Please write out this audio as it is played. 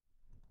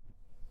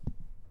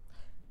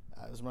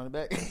let's run it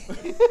back.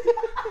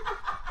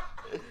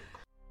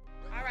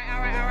 All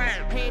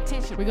right. Pay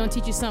attention. We're gonna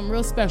teach you something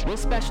real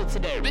special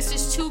today. This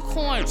is two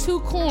coins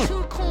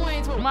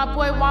with my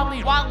boy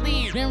Wally,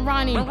 then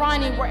Ronnie,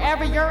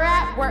 wherever you're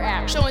at, we're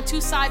at. Showing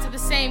two sides of the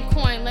same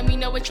coin. Let me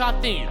know what y'all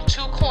think.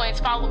 2 Coins.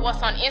 Follow us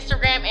on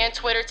Instagram and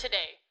Twitter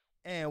today.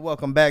 And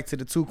welcome back to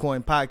the 2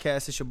 Coin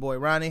Podcast. It's your boy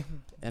Ronnie.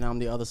 And I'm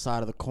the other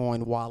side of the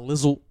coin,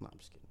 Walizzle. No, I'm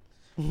just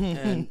kidding.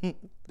 And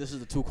this is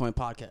the 2 Coin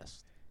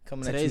Podcast.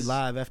 Coming at you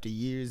live after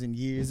years and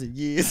years and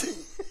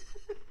years.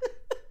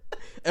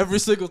 Every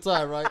single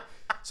time, right?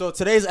 So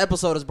today's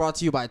episode is brought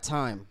to you by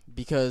time,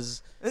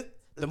 because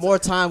the more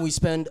time we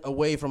spend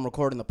away from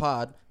recording the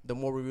pod, the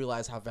more we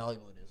realize how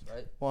valuable it is,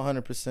 right?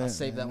 100%. I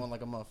saved that one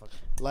like a motherfucker.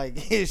 Like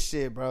his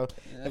shit, bro.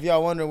 Yeah. If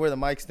y'all wondering where the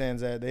mic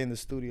stands at, they in the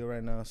studio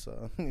right now,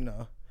 so, you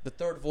know. The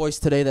third voice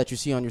today that you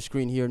see on your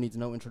screen here needs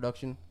no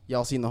introduction.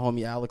 Y'all seen the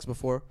homie Alex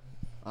before.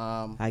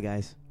 Hi,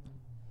 guys.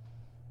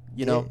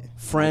 You know,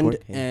 friend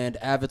and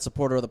avid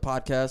supporter of the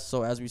podcast.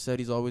 So as we said,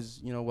 he's always,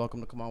 welcome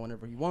to come on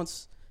whenever he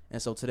wants.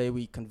 And so today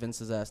we convinced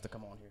his ass to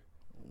come on here.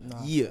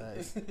 Nah, yeah.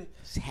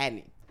 It's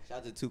happening. Shout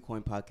out to 2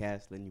 Coin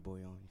Podcast, letting your boy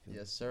on.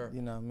 Yes, sir.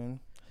 You know what I mean?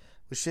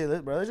 But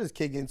shit, bro, let's just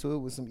kick into it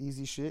with some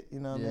easy shit. You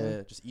know what I mean?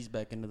 Yeah, just ease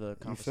back into the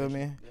conversation. You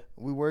feel me? Yep.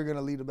 We were going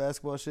to leave the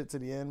basketball shit to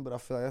the end, but I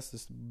feel like that's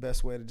just the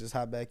best way to just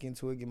hop back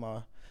into it, get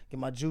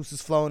my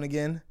juices flowing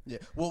again. Yeah.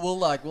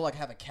 We'll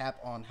have a cap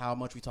on how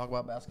much we talk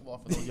about basketball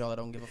for those of y'all that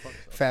don't give a fuck.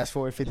 So. Fast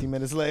forward 50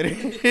 minutes later.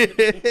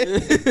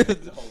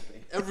 The whole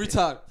thing. Every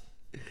time.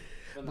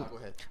 But go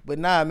ahead. But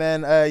nah,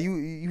 man,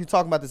 you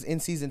talking about this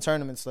in-season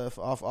tournament stuff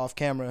off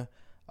camera.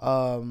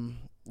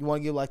 You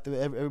want to give like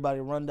everybody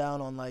a rundown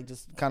on like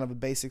just kind of the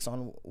basics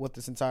on what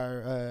this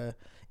entire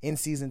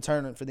in-season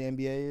tournament for the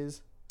NBA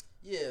is?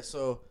 Yeah,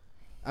 so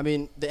I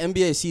mean the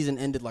NBA season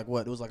ended like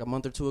what? It was like a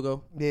month or two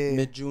ago,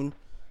 mid-June.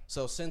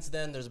 So since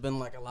then, there's been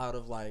like a lot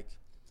of like,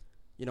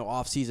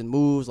 off-season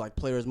moves, like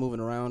players moving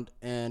around,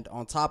 and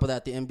on top of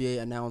that, the NBA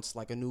announced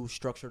like a new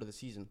structure to the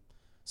season.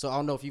 So I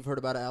don't know if you've heard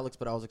about it, Alex,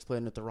 but I was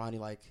explaining it to Ronnie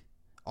like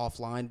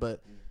offline.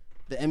 But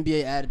the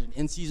NBA added an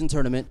in-season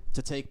tournament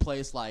to take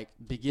place like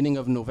beginning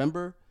of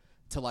November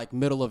to like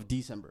middle of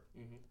December,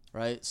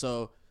 right?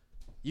 So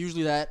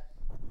usually that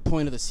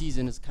point of the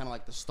season is kind of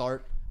like the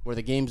start where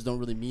the games don't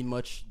really mean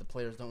much. The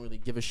players don't really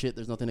give a shit.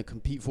 There's nothing to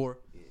compete for.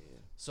 Yeah.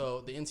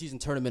 So the in-season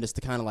tournament is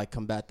to kind of like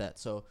combat that.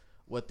 So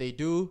what they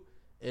do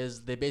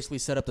is they basically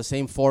set up the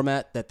same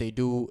format that they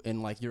do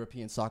in like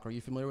European soccer. Are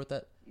you familiar with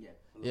that? Yeah.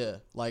 Yeah.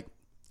 Like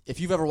if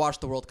you've ever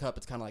watched the World Cup,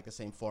 it's kind of like the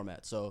same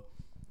format. So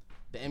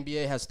the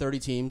NBA has 30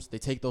 teams. They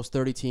take those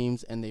 30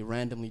 teams and they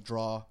randomly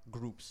draw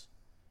groups.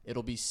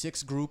 It'll be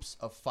 6 groups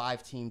of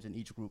 5 teams in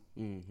each group.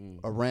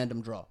 A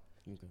random draw.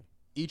 Okay.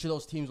 Each of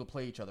those teams will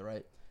play each other,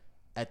 right?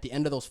 At the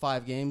end of those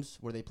 5 games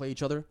where they play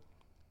each other,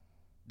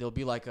 there'll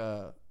be like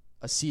a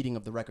seeding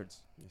of the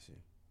records. I see.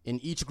 In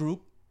each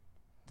group,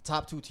 the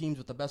top 2 teams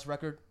with the best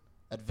record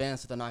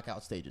advance to the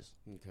knockout stages.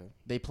 Okay.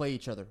 They play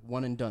each other,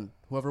 one and done.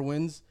 Whoever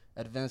wins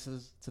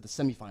advances to the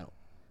semifinal.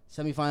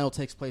 Semifinal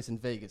takes place in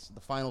Vegas. The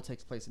final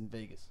takes place in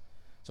Vegas.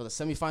 So the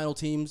semifinal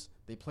teams,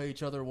 they play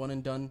each other, one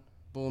and done.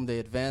 Boom, they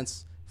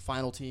advance.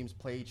 Final teams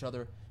play each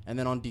other. And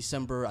then on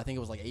December, I think it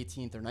was like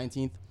 18th or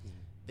 19th,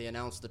 they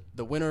announced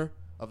the winner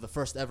of the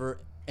first ever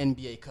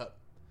NBA Cup.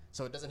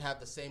 So it doesn't have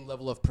the same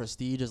level of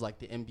prestige as like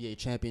the NBA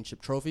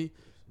championship trophy,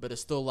 but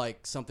it's still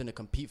like something to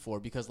compete for,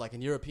 because like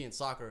in European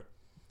soccer,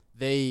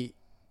 they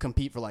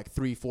compete for like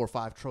 3, 4,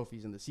 5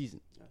 trophies in the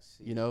season,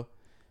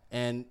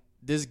 and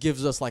this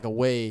gives us like a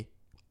way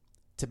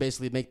to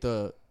basically make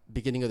the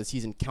beginning of the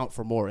season count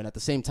for more. And at the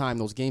same time,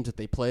 those games that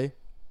they play,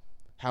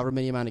 however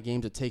many amount of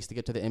games it takes to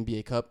get to the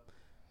NBA Cup,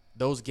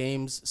 those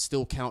games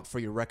still count for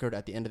your record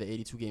at the end of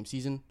the 82-game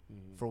season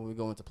for when we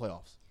go into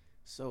playoffs.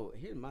 So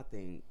here's my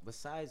thing.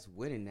 Besides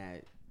winning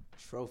that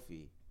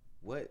trophy,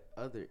 what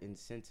other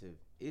incentive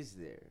is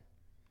there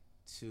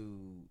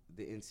to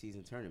the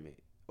in-season tournament?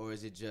 Or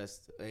is it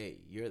just, hey,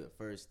 you're the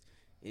first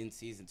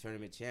in-season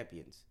tournament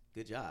champions.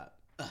 Good job.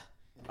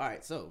 All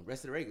right, so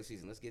rest of the regular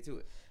season, let's get to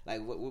it.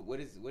 Like, what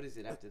is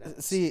it after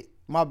that? See,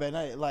 my bad.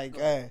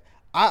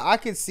 I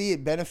could see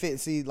it benefit.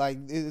 See, like,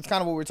 it's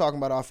kind of what we're talking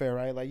about off air,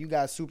 right? Like, you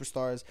got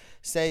superstars.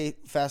 Say,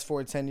 fast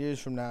forward 10 years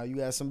from now, you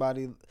got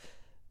somebody,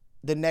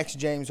 the next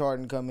James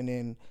Harden coming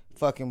in,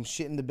 fucking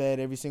shitting the bed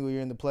every single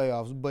year in the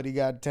playoffs, but he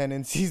got 10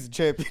 in-season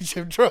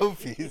championship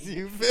trophies.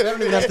 You feel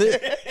me?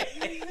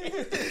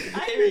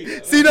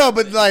 See, no,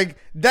 but like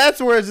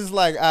that's where it's just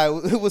like,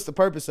 what's the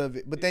purpose of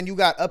it? But then you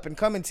got up and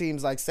coming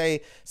teams like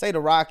say the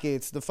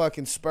Rockets, the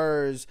fucking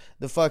Spurs,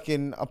 the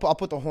fucking I'll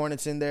put the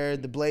Hornets in there,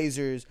 the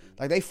Blazers.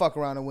 Like they fuck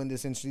around and win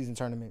this in-season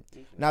tournament.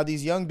 Now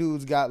these young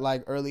dudes got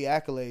like early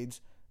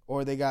accolades,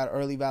 or they got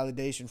early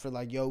validation for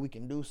like, yo, we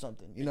can do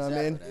something. You know what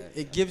I mean?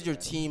 It gives your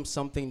team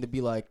something to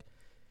be like.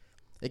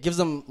 It gives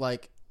them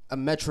like a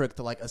metric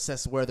to like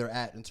assess where they're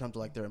at in terms of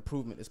like their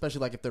improvement,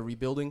 especially like if they're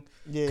rebuilding.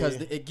 Yeah. Because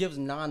it gives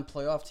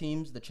non-playoff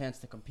teams the chance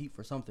to compete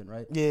for something,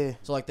 right? Yeah.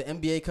 So like the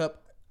NBA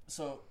Cup,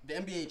 so the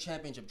NBA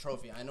championship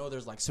trophy, I know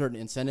there's like certain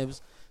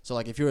incentives. So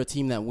like if you're a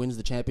team that wins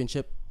the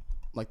championship,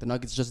 like the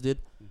Nuggets just did.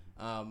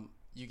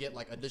 You get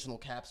like additional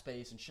cap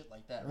space and shit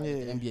like that, right?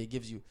 Yeah. The NBA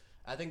gives you.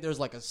 I think there's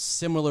like a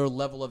similar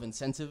level of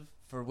incentive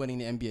for winning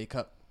the NBA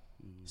Cup.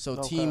 So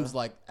Okay. teams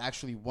like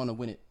actually want to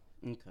win it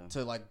Okay.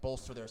 to like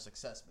bolster their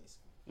success,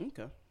 basically.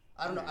 Okay.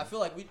 I don't know. I feel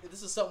like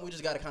this is something we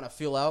just got to kind of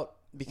feel out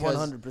because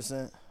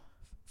 100%.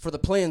 for the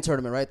play-in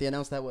tournament, right? They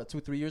announced that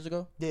 2-3 years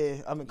ago.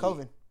 Yeah, I mean,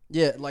 COVID.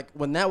 Yeah, like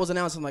when that was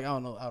announced, I'm like, I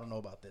don't know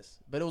about this,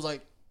 but it was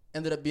like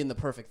ended up being the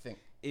perfect thing.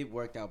 It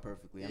worked out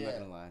perfectly. I'm not Yeah.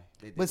 gonna lie.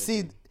 They did But their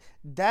see, thing.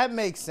 that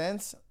makes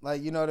sense.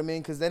 Like, you know what I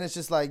mean? Because then it's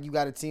just like you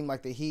got a team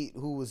like the Heat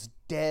who was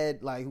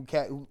dead, like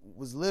who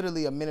was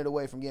literally a minute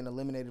away from getting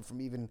eliminated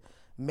from even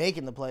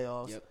making the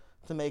playoffs Yep.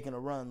 to making a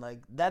run.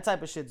 Like, that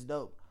type of shit's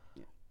dope.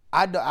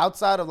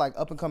 Outside of like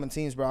up and coming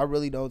teams, bro, I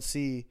really don't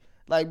see.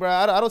 Like, bro,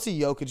 I don't see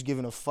Jokic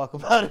giving a fuck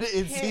about it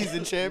in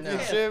season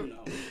championship. no.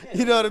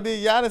 You know what I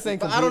mean? Giannis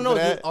ain't. But I don't know. For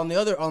that. Dude, on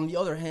the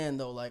other hand,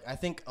 though, like I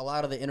think a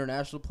lot of the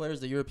international players,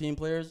 the European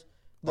players,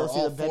 They'll are see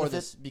all the for benefit?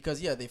 this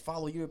because they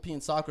follow European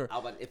soccer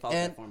It follows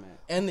and that format.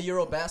 and the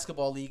Euro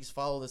basketball leagues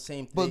follow the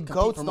same. They But compete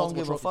goats for don't multiple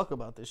give a trophies. fuck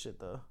about this shit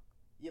though.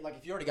 Yeah, like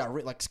if you already got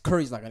like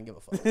Curry's not gonna give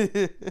a fuck.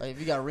 Like if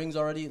you got rings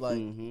already, like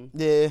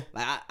Yeah.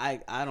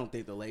 Like I don't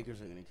think the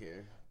Lakers are gonna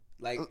care.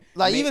 Like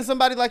Even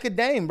somebody like a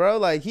Dame, bro,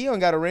 like he don't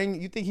got a ring.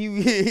 You think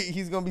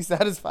he's gonna be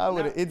satisfied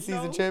with an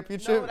in-season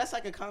championship? No, that's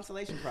like a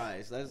consolation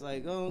prize. That's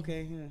like, oh,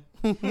 okay,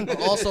 yeah.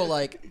 but also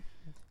like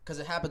because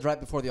it happens right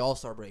before the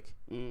All-Star break.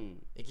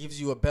 It gives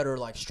you a better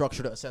like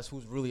structure to assess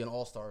who's really an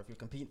All-Star if you're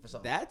competing for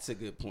something. That's a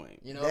good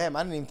point. You know, Damn,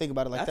 I didn't even think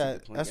about it like That's a that.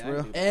 good point. That's Yeah, I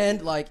real. do.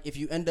 and like if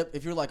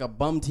you're like a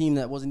bum team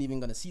that wasn't even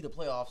gonna see the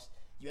playoffs,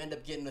 you end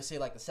up getting to say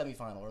like the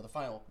semifinal or the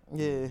final.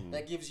 Yeah.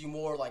 That gives you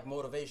more like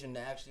motivation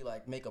to actually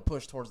like make a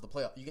push towards the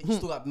playoff. You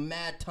still got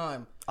mad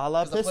time. A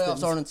la 'cause the playoffs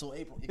Pistons. aren't until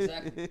April.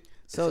 Exactly.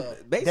 So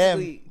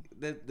basically,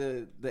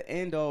 the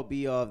end all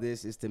be all of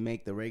this is to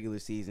make the regular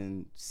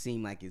season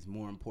seem like it's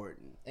more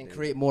important and than-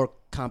 create more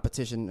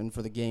competition and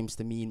for the games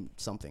to mean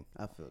something.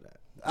 I feel that.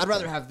 I'd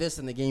rather have this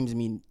than the games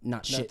mean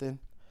not shit. Nothing.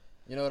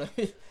 You know what I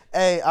mean?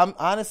 Hey, I'm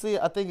honestly,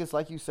 I think it's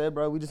like you said,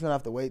 bro. We just gonna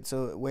have to wait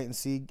and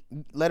see.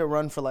 Let it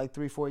run for like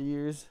 3-4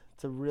 years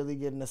to really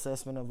get an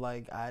assessment of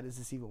like, is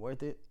this even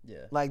worth it? Yeah.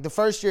 Like the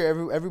first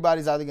year,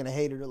 everybody's either gonna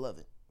hate it or love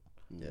it.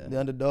 Yeah. The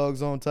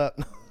underdogs on top.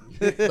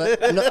 But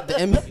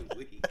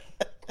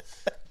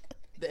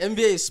the NBA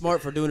is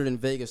smart for doing it in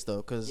Vegas though,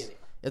 because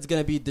it's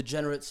gonna be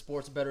degenerate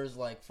sports bettors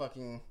like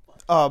fucking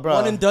Oh, bro.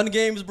 one and done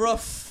games, bro.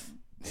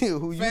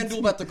 who you FanDuel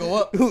about to go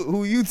up.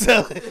 who you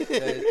telling?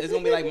 It's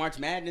gonna be like March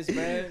Madness,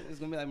 bro. It's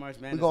gonna be like March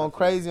Madness. We're going I feel.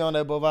 crazy on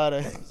that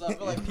Bovada. So I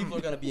feel like people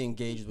are gonna be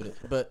engaged with it.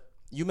 But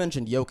you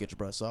mentioned Jokic,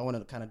 bro. So I want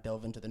to kind of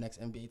delve into the next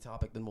NBA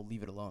topic. Then we'll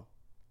leave it alone.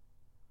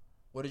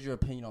 What is your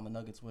opinion on the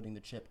Nuggets winning the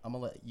chip? I'm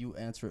gonna let you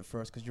answer it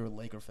first because you're a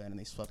Laker fan and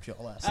they swept your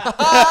last.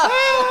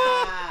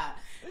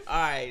 All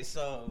right,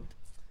 so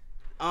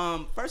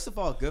first of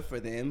all, good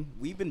for them.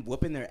 We've been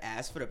whooping their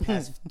ass for the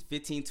past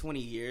 15, 20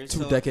 years.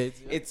 Two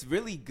decades. It's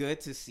really good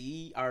to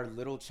see our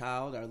little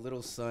child, our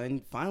little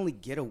son, finally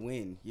get a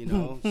win, you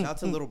know? Shout out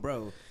to little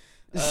bro.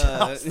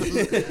 Nah,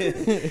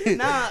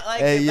 like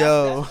Hey,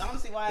 yo. that's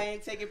honestly why I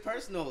ain't take it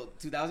personal.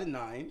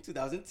 2009,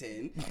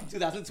 2010,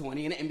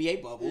 2020 in the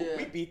NBA bubble, Yeah.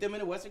 we beat them in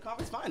the Western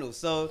Conference Finals.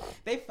 So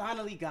they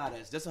finally got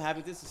us. Just so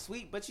happens this is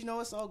sweet, but you know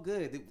it's all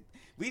good.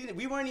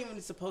 We weren't even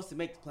supposed to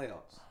make the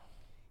playoffs,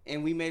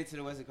 and we made it to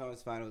the Western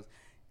Conference Finals.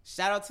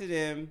 Shout out to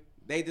them.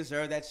 They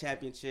deserve that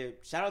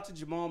championship. Shout out to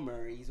Jamal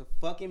Murray. He's a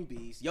fucking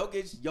beast. Jokic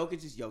is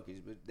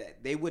Jokic,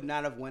 but they would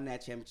not have won that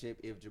championship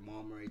if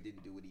Jamal Murray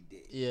didn't do what he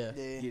did. Yeah.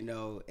 You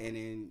know, and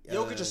then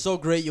Jokic is so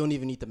great, you don't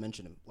even need to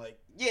mention him. Like,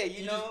 yeah,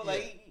 you know, just-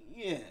 like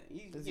yeah,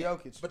 It's yeah.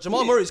 Jokic. but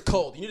Jamal Yeah. Murray's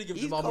cold. You need to give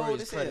He's Jamal cold Murray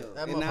his as credit. hell.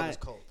 That And motherfucker's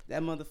cold.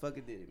 That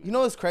motherfucker did it. Man. You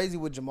know what's crazy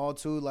with Jamal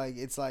too? Like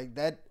it's like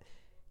that.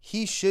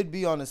 He should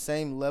be on the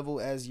same level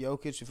as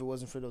Jokic if it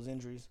wasn't for those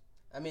injuries.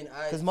 I mean,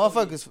 Because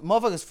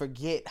motherfuckers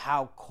forget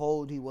how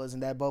cold he was in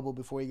that bubble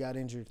before he got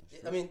injured.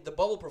 I mean, the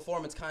bubble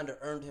performance kind of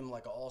earned him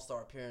like an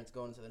All-Star appearance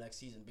going into the next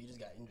season, but he just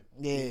got injured.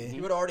 Yeah.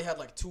 He would already had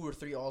like 2 or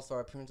 3 All-Star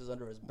appearances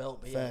under his belt.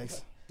 But yeah.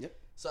 Facts. Yep.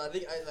 So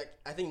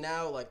I think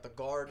now like the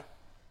guard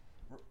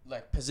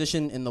like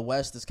position in the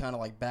West is kind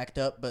of like backed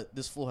up, but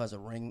this fool has a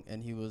ring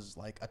and he was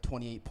like a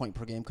 28 point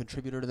per game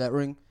contributor to that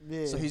ring.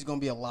 Yeah. So he's gonna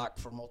be a lock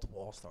for multiple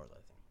All-Stars, I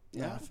think.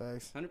 Yeah, Yeah.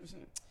 facts.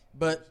 100%.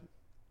 But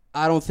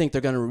I don't think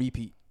they're gonna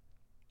repeat.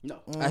 No.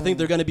 I think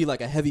they're gonna be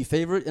like a heavy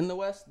favorite in the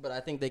West, but I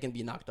think they can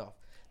be knocked off.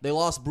 They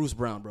lost Bruce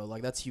Brown, bro.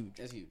 Like that's huge.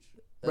 That's huge.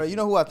 Bro, you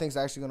know who I think's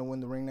actually gonna win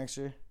the ring next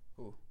year?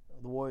 Who?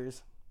 The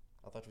Warriors.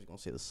 I thought you was gonna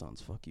say the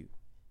Suns. Fuck you.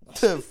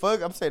 The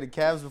fuck? I'm saying the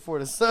Cavs before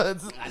the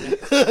Suns. the You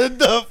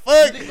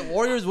fuck? think the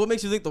Warriors? What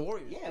makes you think the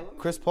Warriors? Yeah.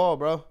 Chris Paul,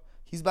 bro.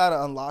 He's about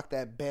to unlock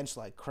that bench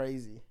like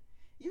crazy.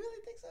 You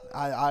really think so?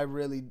 I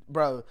really,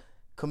 bro.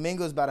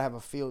 Kuminga's about to have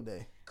a field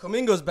day.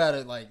 Kuminga's about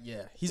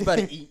to he's about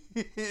to eat.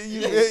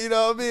 you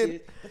know what I mean?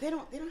 But they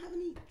don't have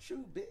any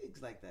true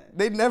bigs like that.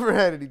 They never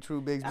had any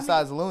true bigs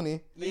besides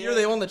Looney. The year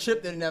they won the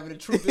chip, they didn't have any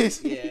true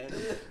bigs. Yeah,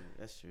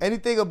 that's true.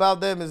 Anything about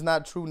them is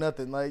not true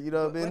nothing. Like, you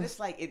know what I But mean? it's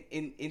like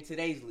in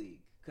today's league,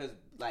 Because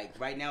like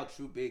right now,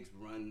 true bigs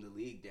run the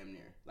league damn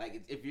near.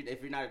 Like if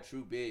you're not a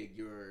true big,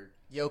 you're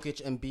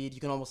Jokic, Embiid. You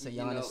can almost say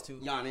Giannis know, too.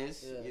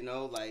 Giannis, Yeah. you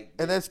know, like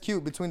And that's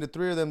cute. Between the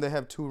three of them, they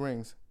have 2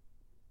 rings.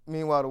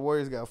 Meanwhile, the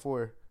Warriors got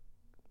 4.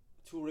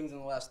 2 rings in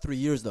the last 3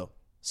 years though,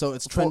 so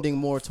it's trending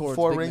more towards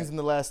 4 big rings men. in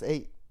the last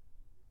 8.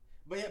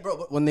 But yeah,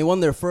 bro, when they won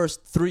their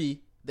first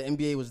 3, the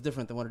NBA was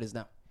different than what it is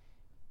now.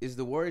 is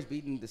the Warriors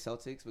beating the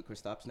Celtics with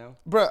Kristaps now?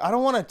 Bro, I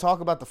don't want to talk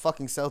about the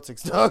fucking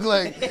Celtics, dog.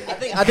 Like, I think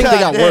they got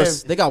Goddamn.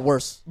 worse. They got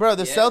worse. Bro,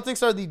 the Yeah.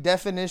 Celtics are the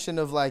definition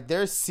of like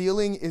their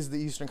ceiling is the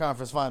Eastern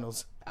Conference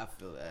Finals. I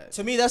feel that.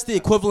 To me, that's the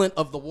equivalent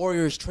of the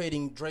Warriors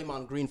trading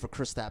Draymond Green for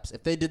Kristaps.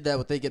 If they did that,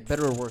 would they get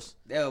better or worse?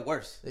 They're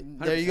worse.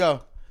 There you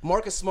go.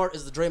 Marcus Smart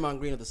is the Draymond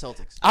Green of the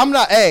Celtics. I'm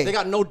not. Hey, They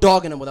got no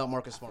dog in them without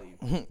Marcus Smart.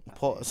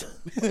 pause.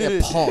 Yeah,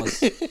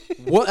 pause.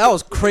 What? That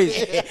was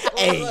crazy.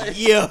 Hey,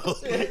 yo.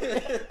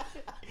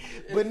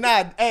 But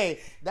nah, hey,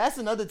 that's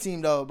another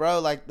team though, bro.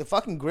 Like the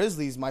fucking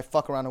Grizzlies might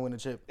fuck around and win a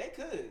chip. They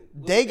could.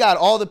 They got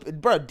all the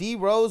bro. D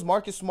Rose,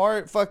 Marcus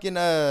Smart, fucking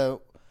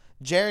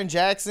Jaren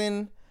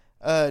Jackson,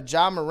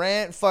 John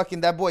Morant,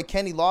 fucking that boy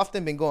Kenny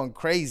Lofton been going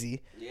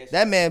crazy. Yeah,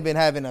 That man been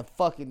having a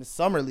fucking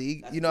summer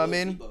league. That's You know what I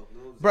Lil mean? Debo.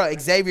 Bro,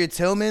 Xavier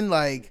Tillman,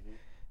 like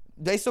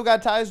they still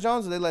got Tyus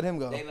Jones, or they let him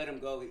go. They let him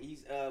go.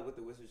 He's with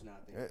the Wizards now.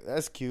 I think.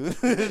 That's cute.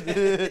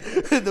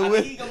 I the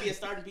mean, he's gonna be a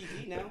starting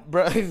PG now.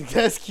 bro,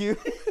 that's cute.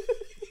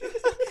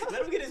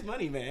 Let him get his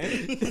money,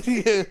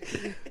 man.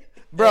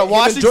 Bro, Him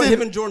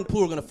Washington. and Jordan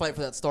Poole are gonna fight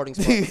for that starting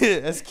spot.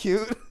 That's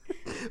cute.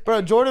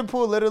 Bro, Jordan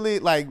Poole literally,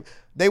 like,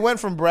 they went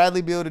from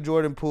Bradley Beal to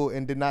Jordan Poole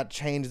and did not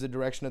change the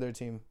direction of their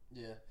team.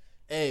 Yeah.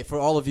 Hey, for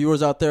all the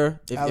viewers out there,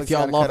 if Alex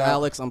y'all gotta love cut out.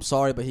 Alex, I'm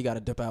sorry, but he got to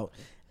dip out.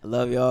 I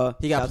love y'all.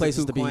 He got Shout out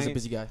places to be. Two He's a Coins.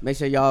 busy guy. Make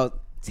sure y'all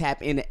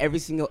tap into every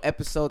single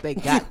episode they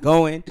got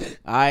going.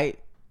 All right.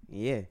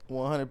 Yeah.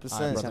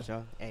 100%. Shout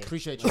y'all. Hey.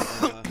 Appreciate you.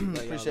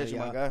 Appreciate you,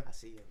 my guy. I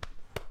see you.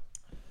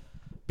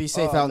 Be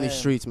safe Oh, out in these man.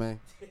 streets, man.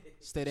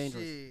 Stay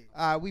dangerous.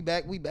 All right, we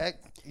back.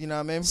 You know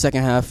what I mean?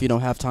 Second half,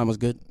 halftime was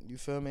good. You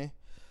feel me?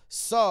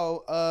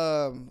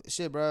 So,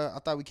 shit, bro. I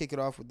thought we kick it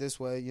off with this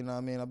way. You know what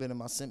I mean? I've been in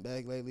my simp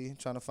bag lately,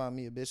 trying to find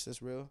me a bitch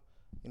that's real.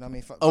 You know what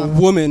I mean? A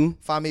woman.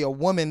 Find me a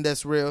woman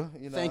that's real.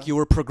 You know? Thank you.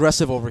 We're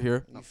progressive over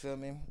here. You feel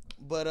me?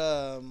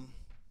 But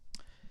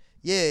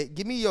yeah.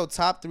 Give me your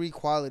top 3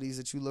 qualities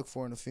that you look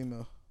for in a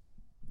female.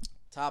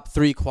 Top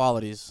 3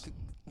 qualities.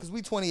 Cause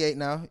we 28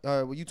 now.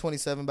 Well, you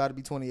 27, about to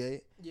be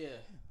 28. Yeah.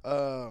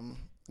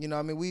 You know what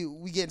I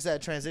mean? We get to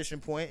that transition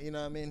point. You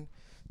know what I mean?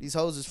 These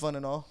hoes is fun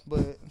and all,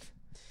 but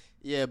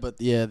Yeah, but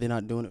they're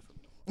not doing it for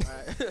me. All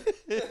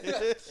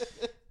right.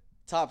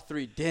 Top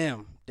 3.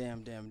 Damn.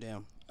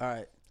 All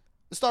right.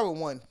 let's start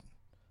with 1.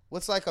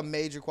 What's like a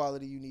major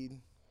quality you need?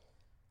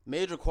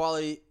 Major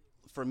quality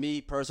for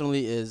me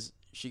personally is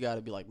she got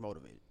to be like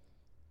motivated.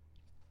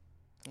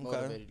 Okay.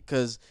 Motivated.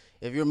 Because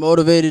if you're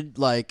motivated,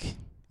 like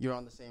you're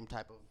on the same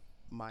type of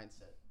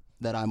mindset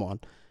that I'm on.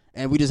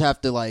 And we just have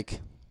to like,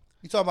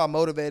 You talking about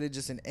motivated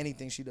just in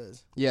anything she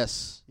does?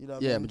 yes. You know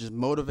what I Yeah, mean? but just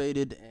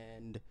motivated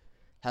and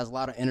has a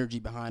lot of energy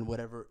behind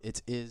whatever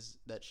it is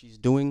that she's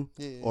doing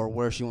Yeah. or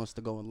where she wants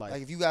to go in life.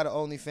 Like if you got an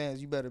OnlyFans,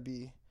 you better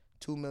be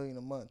 $2 million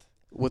a month.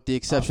 With the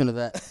exception of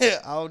that.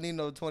 I don't need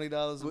no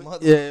 $20 a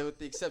month. Yeah, with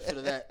the exception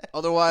of that.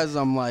 Otherwise,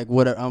 I'm like,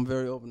 whatever. I'm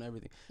very open to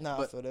everything. Nah, I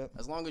But feel that.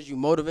 as long as you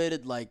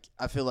motivated, like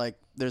I feel like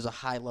there's a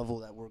high level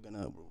that we're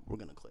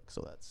gonna click.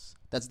 So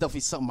that's definitely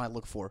something I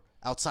look for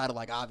outside of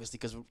like obviously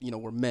because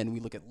we're men,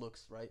 we look at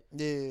looks, right?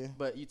 Yeah,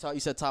 But you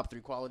said top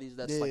 3 qualities.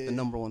 That's like the Yeah.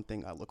 number one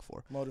thing I look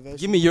for. motivation.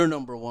 Give me your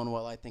number one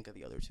while I think of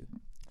the other 2.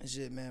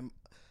 Shit, man.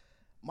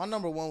 My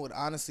number 1 would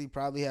honestly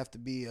probably have to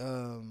be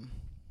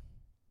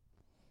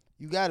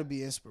you got to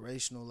be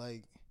inspirational.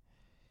 Like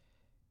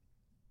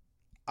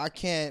I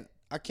can't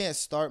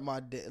start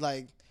my day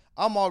like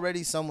I'm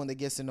already someone that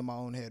gets into my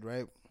own head,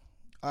 right?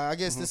 I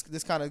guess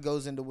this kind of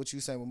goes into what you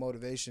saying with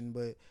motivation,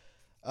 but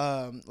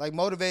like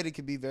motivated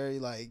could be very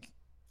like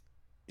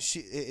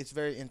it's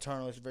very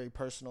internal, it's very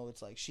personal.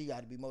 It's like she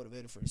got to be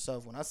motivated for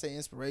herself. When I say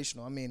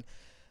inspirational, I mean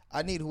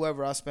I need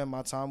whoever I spend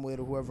my time with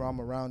or whoever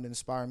I'm around to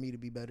inspire me to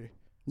be better.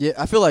 Yeah,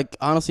 I feel like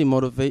honestly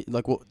motivate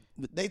like what.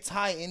 They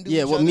tie into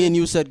Yeah, each what other. me and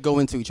you said go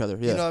into each other.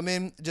 Yeah. You know what I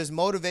mean? Just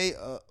motivate,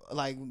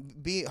 like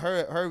be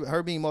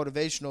her being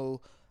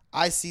motivational.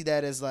 I see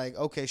that as like,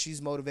 okay, she's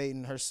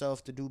motivating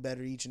herself to do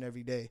better each and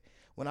every day.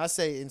 When I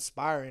say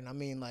inspiring, I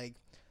mean like,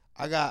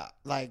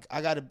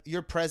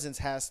 your presence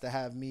has to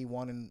have me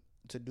wanting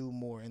to do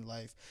more in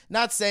life.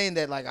 Not saying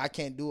that like I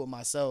can't do it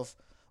myself,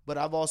 but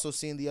I've also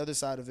seen the other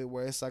side of it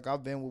where it's like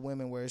I've been with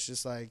women where it's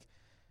just like,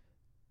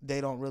 they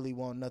don't really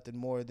want nothing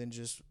more than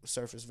just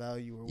surface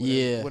value or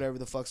whatever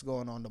the fuck's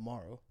going on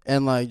tomorrow.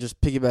 And like just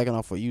piggybacking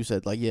off what you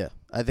said, like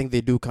I think they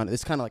do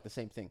it's kind of like the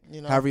same thing.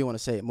 You know? However you want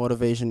to say it,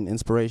 motivation,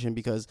 inspiration.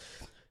 Because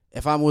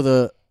if I'm with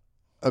a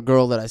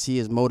girl that I see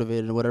is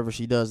motivated in whatever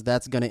she does,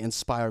 that's gonna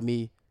inspire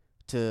me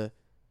to,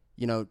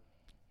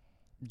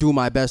 do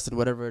my best in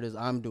whatever it is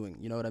I'm doing.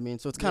 You know what I mean?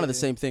 So it's kind of the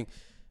same thing.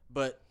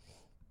 But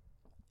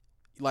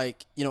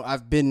like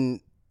I've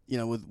been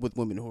with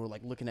women who are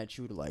like looking at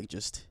you to like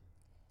just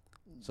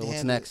So what's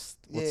handle it. next?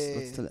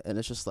 Yeah. And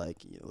it's just like,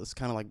 it's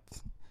kind of like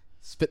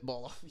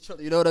spitball off each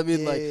other. You know what I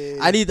mean? Like Yeah.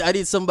 I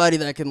need somebody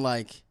that can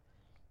like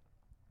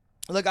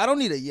Look, I don't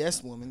need a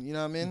yes woman. You know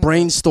what I mean?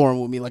 brainstorm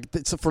with me, like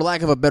for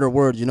lack of a better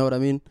word. You know what I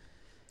mean?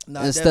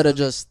 Nah, Instead of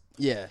definitely.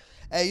 just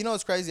Hey, you know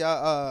what's crazy?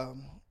 I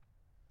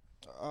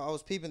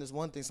was peeping this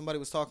one thing somebody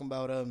was talking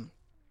about, and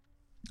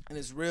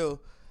it's real.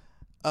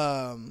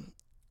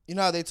 You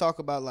know how they talk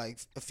about like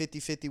a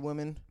 50-50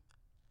 women?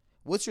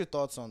 What's your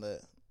thoughts on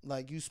that?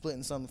 Like you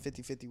splitting something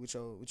 50-50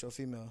 with your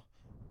female?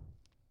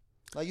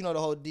 Like, you know, the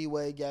whole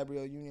D-Wade,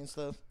 Gabrielle Union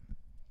stuff?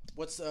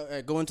 What's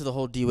go into the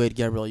whole D-Wade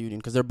Gabrielle Union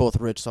because they're both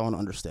rich, so I want to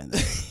understand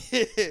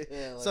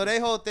that. So their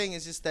whole thing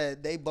is just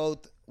that they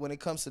both, when it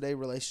comes to their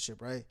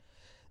relationship, right?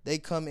 They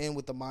come in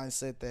with the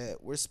mindset that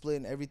we're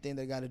splitting everything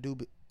they got to do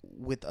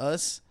with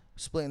us,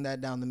 splitting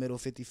that down the middle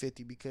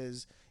 50-50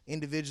 because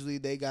individually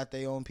they got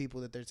their own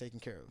people that they're taking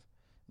care of.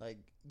 Like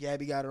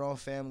Gabby got her own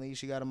family,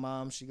 she got a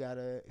mom, she got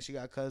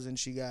cousins,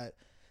 she got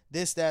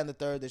this, that, and the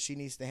third that she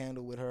needs to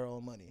handle with her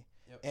own money.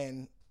 Yep.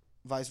 And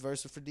vice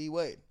versa for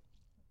D-Wade.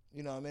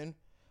 You know what I mean?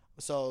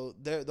 So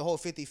the whole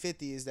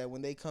 50-50 is that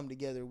when they come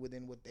together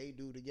within what they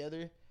do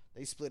together,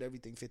 they split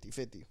everything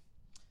 50-50.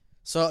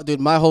 So, dude,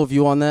 my whole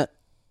view on that,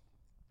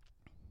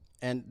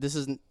 and this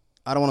isn't,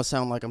 I don't want to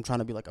sound like I'm trying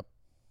to be like a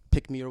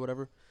pick me or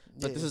whatever,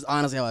 but this is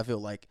honestly how I feel.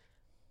 Like,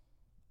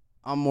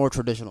 I'm more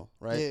traditional,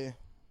 right? Yeah.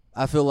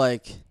 I feel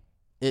like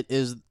it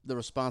is the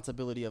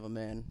responsibility of a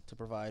man to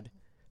provide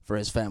for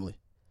his family.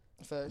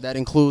 Fact. That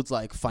includes,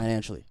 like,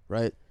 financially,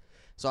 right?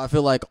 So I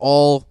feel like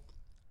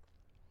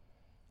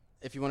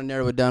if you want to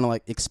narrow it down to,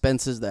 like,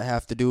 expenses that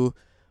have to do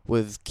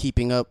with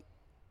keeping up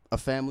a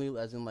family,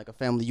 as in, like, a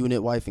family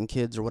unit, wife and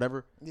kids or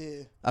whatever,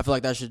 Yeah. I feel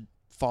like that should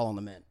fall on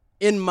the man.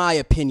 In my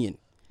opinion.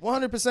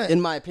 100%.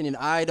 In my opinion,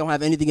 I don't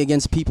have anything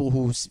against people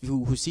who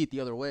see it the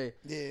other way.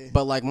 Yeah.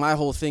 But, like, my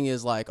whole thing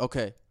is, like,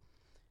 okay,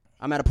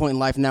 I'm at a point in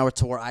life now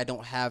to where I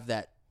don't have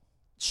that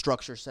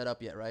structure set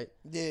up yet, right?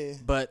 Yeah.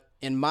 But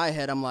in my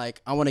head, I'm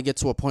like, I want to get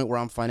to a point where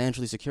I'm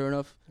financially secure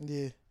enough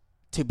Yeah.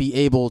 to be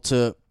able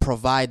to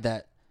provide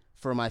that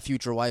for my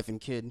future wife and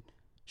kid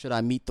should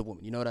I meet the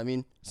woman. You know what I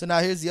mean? So now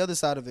here's the other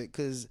side of it,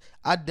 because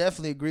I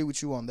definitely agree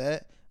with you on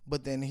that.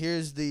 But then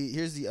here's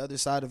the other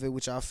side of it,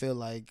 which I feel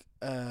like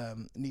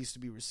needs to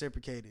be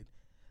reciprocated.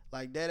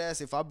 Like, dead ass,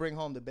 if I bring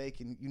home the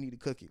bacon, you need to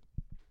cook it.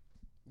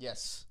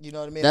 Yes. You know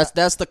what I mean?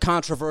 That's the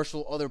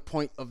controversial other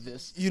point of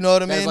this. You know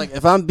what I That's mean? like,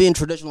 if I'm being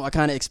traditional, I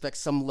kind of expect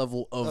some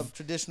level of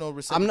traditional I'm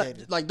reciprocated.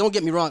 not, like, don't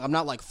get me wrong, I'm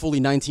not, like, fully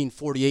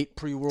 1948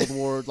 pre-World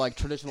War, like,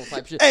 traditional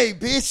type shit. Hey,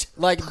 bitch.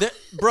 Like,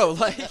 bro,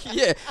 like,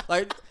 yeah.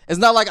 Like, it's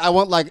not like I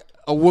want, like,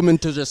 a woman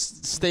to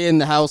just stay in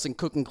the house and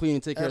cook and clean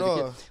and take care At of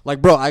the all. kid.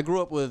 Like, bro, I grew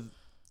up with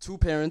two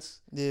parents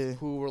Yeah.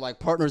 who were, like,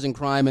 partners in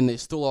crime, and they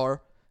still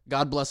are.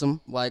 God bless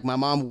them. Like, my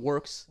mom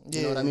works.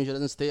 You know what I Yeah. mean? She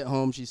doesn't stay at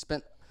home. She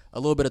spent a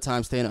little bit of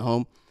time staying at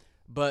home.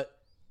 But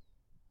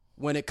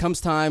when it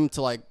comes time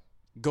to, like,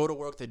 go to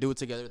work, they do it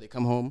together. They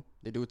come home,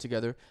 they do it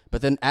together.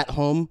 But then at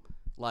home,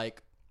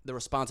 like, the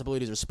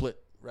responsibilities are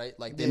split, right?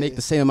 Like, they make Yeah.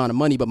 the same amount of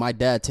money, but my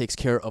dad takes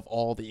care of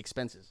all the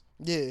expenses,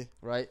 Yeah.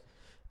 right?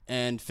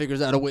 And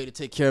figures out a way to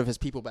take care of his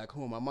people back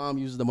home. My mom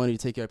uses the money to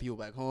take care of people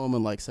back home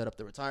and, like, set up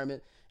their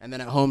retirement. And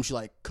then at home, she,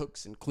 like,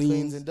 cooks and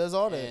cleans And does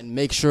all that. and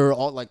make sure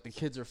all, like, the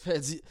kids are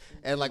fed.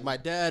 And, like, my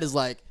dad is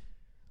like,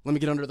 let me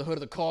get under the hood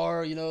of the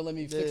car, you know, let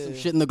me fix some Yeah.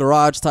 shit in the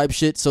garage type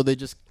shit. So they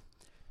just,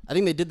 I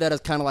think they did that as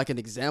kind of like an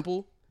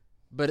example,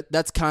 but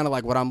that's kind of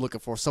like what I'm looking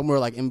for, somewhere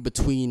like in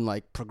between,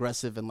 like,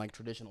 progressive and, like,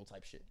 traditional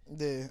type shit.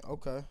 Yeah.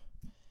 Okay.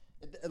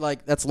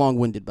 Like, that's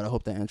long-winded, but I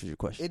hope that answers your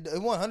question. It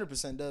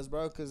 100% does,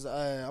 bro. Because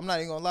I'm not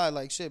even gonna lie.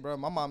 Like, shit, bro.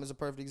 My mom is a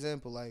perfect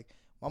example. Like,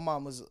 my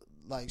mom was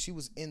like, she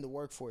was in the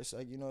workforce.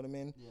 Like, you know what I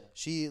mean? Yeah.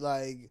 She,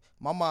 like,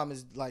 my mom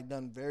has, like,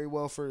 done very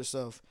well for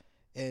herself.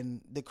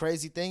 And the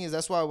crazy thing is,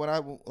 that's why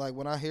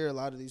when I hear a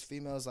lot of these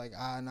females like,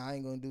 nah, I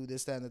ain't gonna do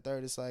this, that, and the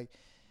third, it's like,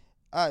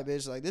 all right,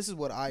 bitch, like, this is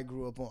what I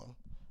grew up on.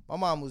 My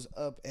mom was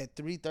up at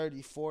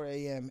 3:30, 4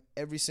 a.m.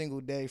 every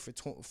single day for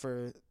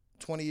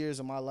 20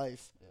 years of my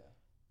life,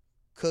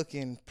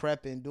 cooking,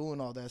 prepping, doing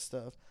all that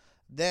stuff.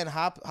 Then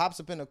hops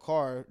up in a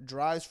car,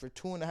 drives for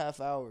 2.5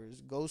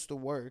 hours, goes to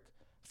work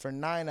for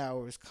 9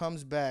 hours,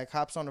 comes back,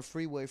 hops on the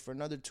freeway for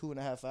another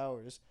 2.5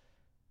 hours,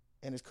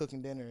 and is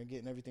cooking dinner and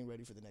getting everything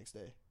ready for the next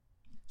day.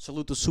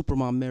 Salute to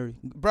Supermom Mary,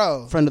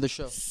 Bro, friend of the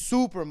show.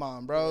 super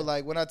mom, bro. Yeah.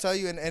 Like, when I tell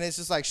you, and it's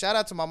just like, shout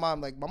out to my mom.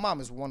 Like, my mom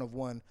is one of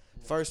one.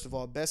 First of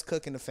all, best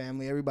cook in the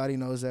family. Everybody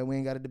knows that. We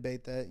ain't got to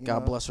debate that. You God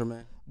know? bless her,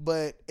 man.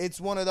 But it's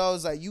one of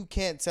those, like, you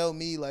can't tell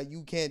me, like,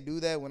 you can't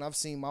do that when I've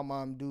seen my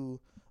mom do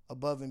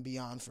above and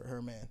beyond for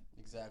her man.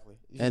 Exactly.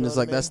 You And know it's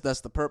what I like, mean? that's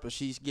the purpose.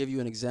 She gave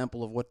you an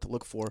example of what to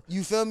look for.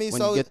 You feel me?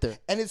 When So you get there.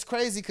 And it's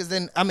crazy because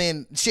then, I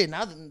mean, shit,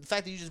 now the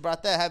fact that you just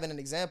brought that, having an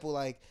example,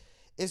 like,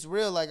 it's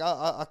real. Like,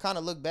 I kind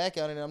of look back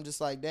at it and I'm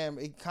just like, damn,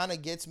 it kind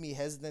of gets me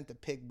hesitant to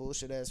pick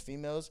bullshit ass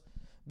females,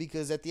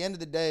 because at the end of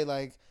the day,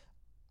 like,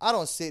 I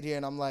don't sit here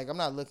and I'm like, I'm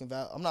not looking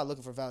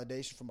for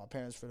validation from my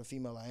parents for the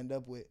female I end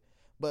up with.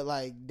 But,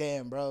 like,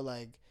 damn, bro,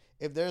 like,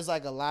 if there's,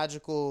 like, a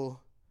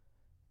logical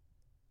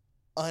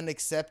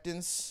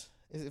unacceptance,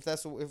 if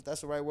that's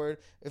the right word.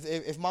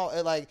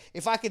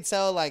 If I could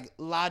tell like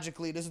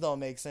logically this don't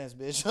make sense,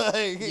 bitch.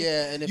 Like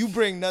Yeah, and if you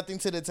bring nothing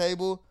to the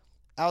table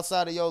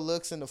outside of your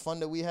looks and the fun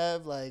that we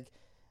have, like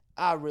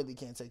I really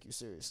can't take you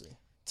seriously.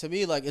 to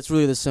me, like, it's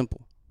really this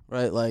simple,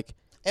 right? Like,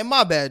 And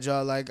my bad,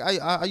 y'all. Like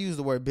I use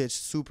the word bitch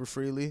super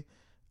freely.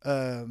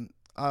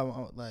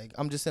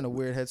 I'm just in a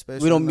weird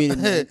headspace. we don't right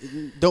mean now.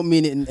 it. Don't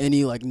mean it in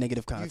any like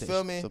negative connotation.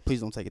 feel me? So please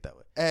don't take it that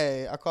way.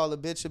 Hey, I call a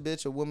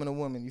bitch, a woman a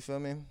woman. You feel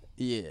me?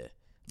 Yeah, A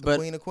but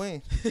queen a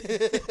queen.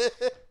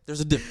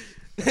 there's a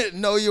difference.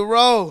 Know your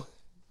role.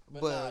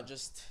 But, But- nah,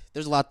 just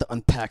there's a lot to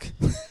unpack.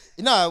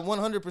 Nah,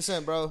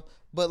 100%, bro.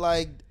 But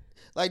like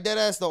dead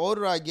ass. The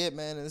older I get,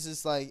 man, it's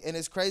just like, and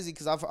it's crazy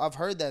because I've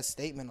heard that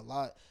statement a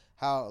lot.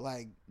 How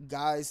like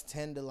guys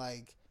tend to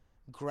like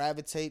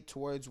gravitate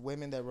towards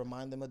women that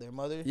remind them of their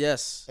mother.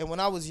 Yes. And when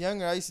I was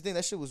younger, I used to think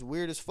that shit was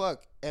weird as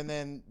fuck. And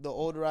then the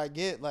older I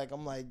get, like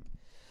I'm like,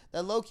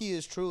 that low key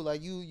is true.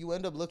 Like you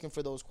end up looking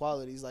for those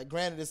qualities. Like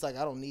granted, it's like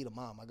I don't need a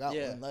mom. I got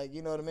Yeah. one. Like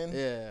you know what I mean?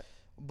 Yeah.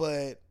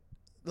 But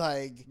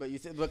like But you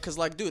think, because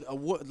like, dude,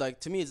 like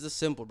to me, it's this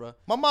simple, bro.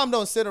 my mom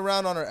don't sit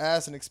around on her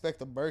ass and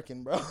expect a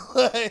Birkin, bro.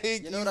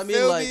 Like You know what I mean?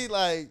 feel Like- me?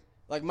 Like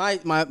Like my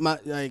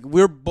like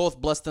we're both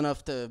blessed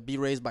enough to be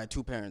raised by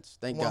two parents.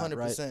 Thank God,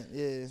 right? 100%.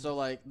 Yeah. So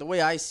like the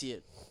way I see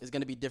it is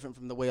gonna be different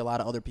from the way a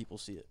lot of other people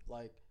see it.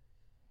 Like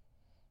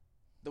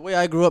the way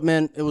I grew up,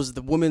 man, it was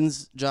the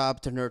woman's job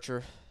to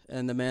nurture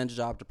and the man's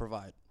job to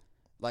provide.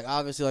 Like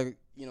obviously, like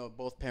you know,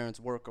 both parents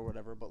work or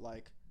whatever, but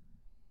like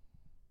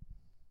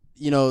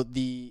you know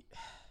the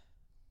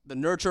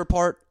nurture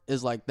part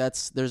is like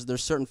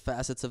there's certain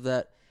facets of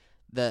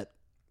that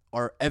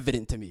are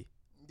evident to me.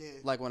 Yeah.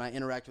 Like when I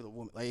interact with a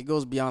woman, like it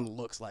goes beyond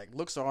looks. Like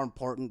looks are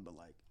important, but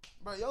like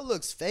Bro, your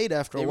looks fade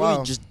after a they while.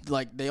 really just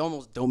like they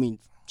almost don't mean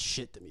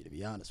shit to me, to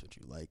be honest with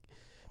you. Like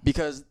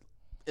because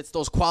it's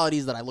those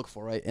qualities that I look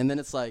for, right? And then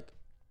it's like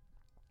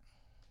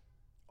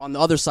on the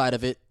other side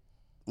of it,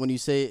 when you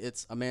say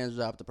it's a man's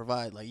job to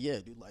provide, like yeah,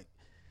 dude, like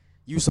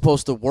you're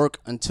supposed to work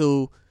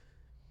until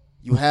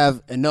you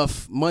have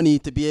enough money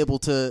to be able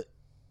to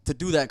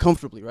do that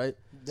comfortably, right?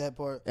 That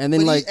part. And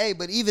then, but like-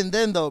 but even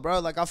then though, bro,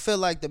 like I feel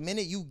like the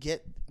minute you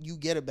get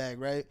a bag,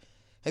 right?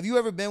 Have you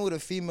ever been with a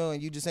female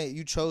and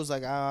you chose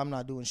like I'm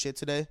not doing shit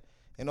today,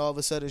 and all of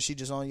a sudden she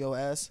just on your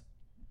ass?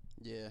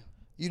 Yeah.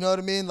 You know what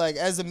I mean? Like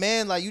as a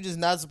man, like you just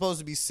not supposed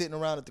to be sitting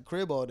around at the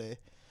crib all day.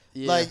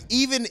 Yeah. Like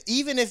even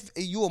if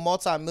you a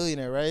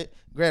multimillionaire, right?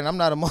 Granted, I'm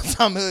not a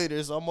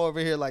multimillionaire, so I'm over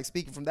here like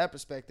speaking from that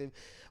perspective.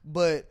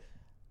 But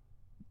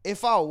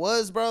if I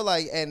was, bro,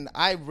 like, and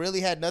I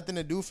really had nothing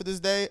to do for this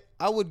day,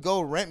 I would go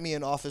rent me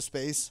an office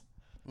space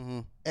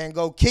and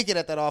go kick it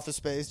at that office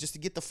space just to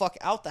get the fuck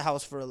out the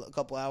house for a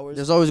couple hours.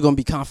 There's always gonna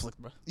be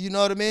conflict, bro. You know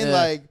what I mean? Yeah.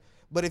 Like,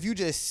 but if you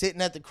just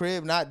sitting at the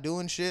crib not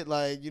doing shit,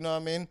 like, you know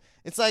what I mean?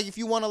 It's like if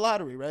you won a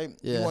lottery, right?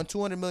 Yeah. You won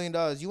 $200 million.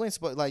 You ain't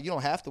supposed, like, you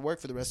don't have to work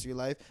for the rest of your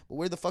life, but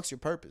where the fuck's your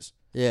purpose?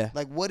 Yeah.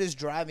 Like, what is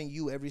driving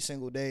you every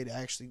single day to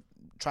actually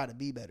try to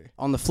be better?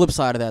 On the flip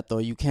side of that, though,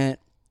 you can't.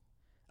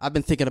 I've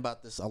been thinking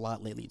about this a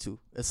lot lately too.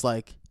 It's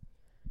like,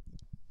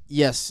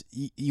 yes,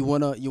 you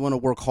wanna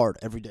work hard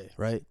every day,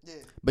 right? Yeah.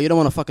 But you don't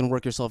want to fucking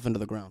work yourself into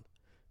the ground.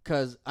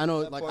 Cause I know,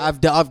 like part.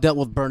 I've dealt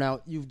with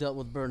burnout. You've dealt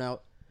with burnout,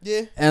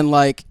 Yeah. and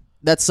like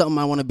that's something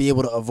I want to be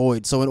able to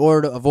avoid. So in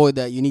order to avoid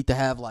that, you need to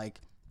have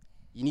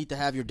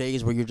your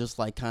days where you're just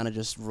like kind of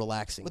just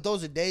relaxing. But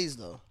those are days,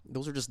 though.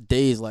 Those are just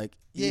days, like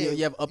Yeah.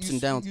 you have ups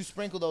and downs. You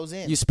sprinkle those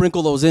in. You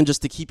sprinkle those in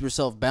just to keep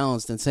yourself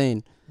balanced and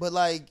sane. But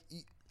like,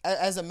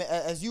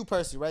 as you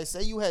personally, right?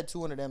 Say you had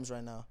 200 M's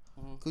right now.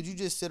 Could you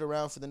just sit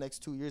around for the next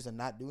 2 years and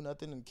not do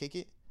nothing and kick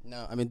it?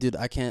 No, I mean, dude,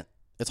 I can't.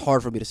 It's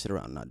hard for me to sit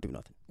around and not do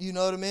nothing. You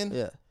know what I mean?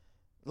 Yeah.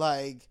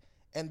 Like,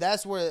 and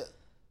that's where,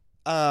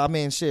 I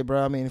mean, shit,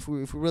 bro. I mean, if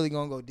we're really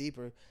gonna go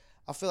deeper,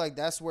 I feel like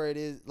that's where it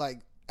is. Like,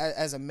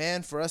 as a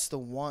man, for us to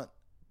want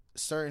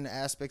certain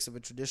aspects of a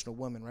traditional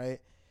woman, right?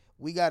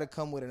 We got to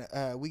come with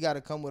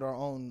our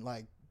own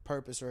like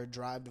purpose or a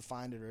drive to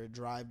find it or a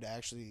drive to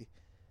actually,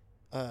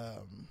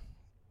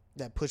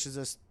 that pushes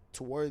us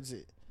towards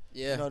it.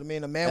 Yeah. You know what I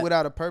mean? A man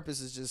without a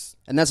purpose is just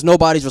And that's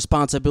nobody's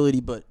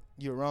responsibility but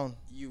your own.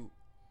 you.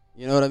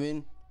 You know what I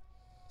mean?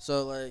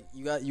 So like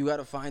you got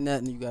to find that,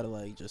 and you got to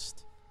like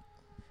just.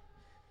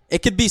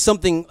 It could be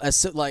something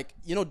as like,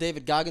 you know,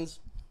 David Goggins.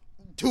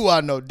 Do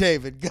I know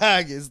David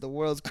Goggins, the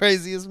world's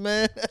craziest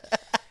man?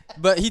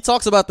 But he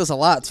talks about this a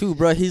lot too,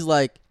 bro. He's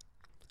like,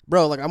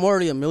 bro, like I'm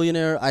already a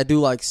millionaire. I do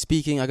like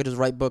speaking. I could just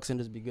write books and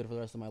just be good for the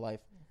rest of my life.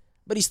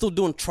 But he's still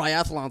doing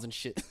triathlons and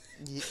shit.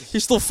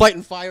 He's still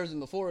fighting fires in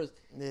the forest.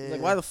 Yeah. He's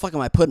like, why the fuck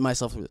am I putting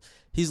myself through this?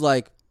 He's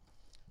like,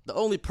 the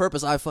only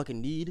purpose I fucking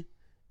need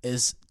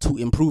is to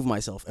improve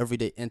myself every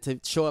day and to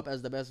show up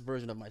as the best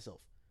version of myself.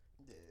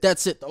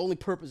 That's it. The only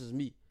purpose is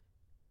me.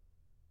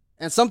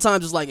 And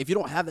sometimes it's like, if you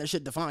don't have that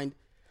shit defined,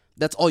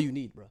 that's all you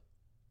need, bro.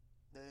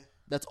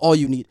 That's all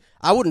you need.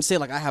 I wouldn't say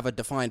like I have a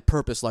defined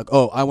purpose, like,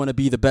 oh, I want to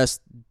be the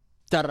best.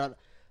 Da-da-da.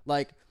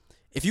 Like,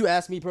 if you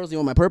ask me personally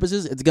what my purpose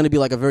is, it's going to be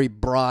like a very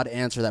broad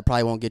answer that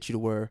probably won't get you to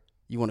where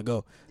you want to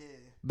go.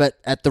 But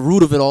at the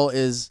root of it all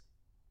is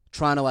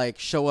trying to like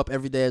show up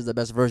every day as the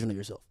best version of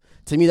yourself.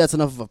 To me, that's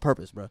enough of a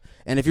purpose, bro.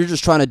 And if you're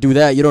just trying to do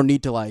that, you don't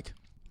need to like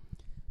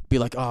be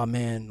like, oh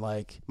man,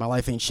 like my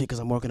life ain't shit because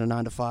I'm working a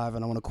 9 to 5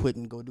 and I want to quit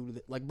and go do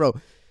this. Like, bro,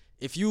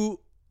 if you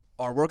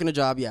are working a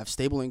job, you have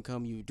stable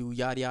income, you do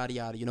yada yada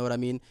yada, you know what I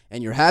mean,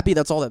 and you're happy,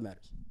 that's all that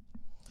matters.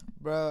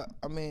 Bro,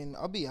 I mean,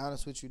 I'll be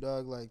honest with you,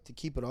 dog. Like, to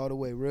keep it all the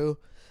way real,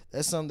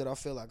 that's something that I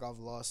feel like I've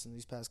lost in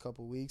these past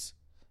couple weeks.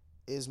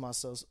 Is my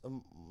sense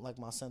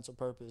of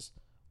purpose,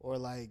 or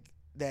like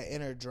that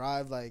inner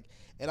drive. Like,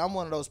 and I'm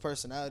one of those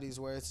personalities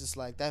where it's just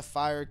like that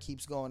fire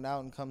keeps going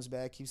out and comes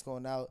back, keeps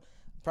going out.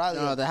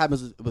 Probably No, that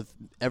happens with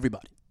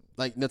everybody.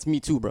 Like, that's me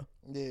too, bro.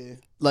 Yeah.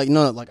 Like,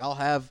 no, like I'll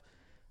have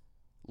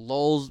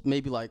lulls,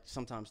 maybe like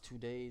sometimes 2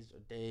 days, a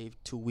day,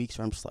 2 weeks,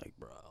 where I'm just like,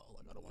 bro,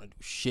 like I don't want to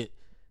do shit.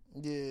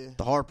 Yeah.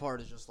 The hard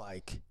part is just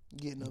like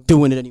Getting up.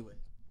 doing it anyway,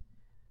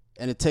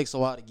 and it takes a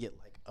while to get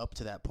like up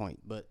to that point,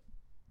 but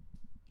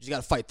you just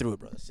gotta fight through it,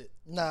 bro. That's it.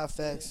 Nah,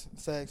 facts.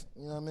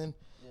 You know what I mean?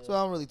 Yeah. So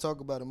I don't really talk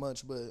about it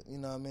much, but you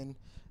know what I mean?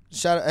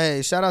 Shout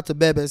out to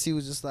Bebes. He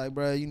was just like,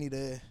 bro, you need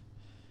to,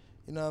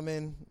 you know what I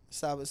mean?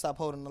 Stop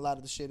holding a lot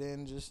of the shit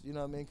in, just, you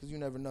know what I mean? Because you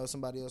never know,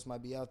 somebody else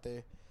might be out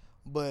there.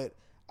 But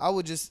I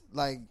would just,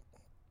 like,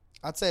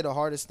 I'd say the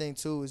hardest thing,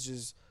 too, is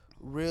just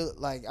real,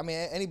 like, I mean,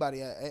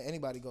 anybody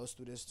goes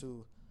through this,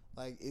 too.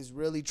 Like, is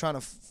really trying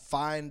to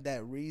find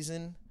that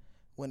reason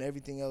when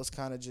everything else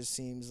kind of just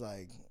seems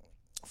like,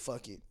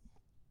 fuck it.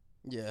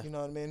 Yeah. You know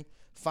what I mean?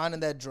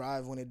 Finding that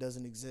drive when it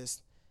doesn't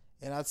exist.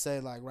 And I'd say,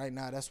 like, right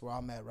now, that's where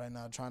I'm at right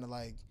now, trying to,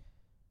 like,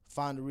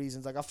 find the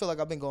reasons. Like, I feel like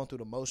I've been going through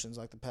the motions,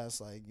 like, the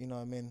past, like, you know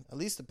what I mean? At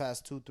least the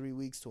past 2-3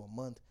 weeks to a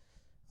month.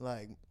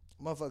 Like,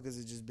 motherfuckers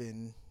have just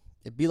been...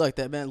 It be like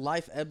that, man.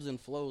 Life ebbs and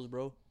flows,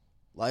 bro.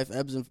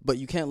 But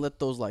you can't let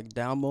those, like,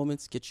 down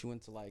moments get you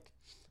into, like,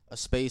 a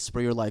space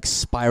where you're, like,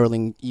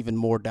 spiraling even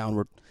more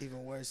downward.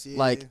 Even worse, yeah.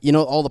 Like, you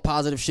know, all the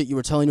positive shit you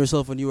were telling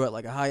yourself when you were at,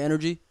 like, a high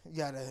energy? You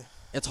gotta...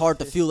 It's hard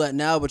to feel that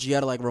now, but you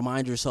gotta, like,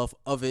 remind yourself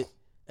of it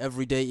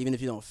every day, even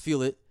if you don't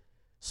feel it,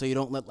 so you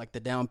don't let, like,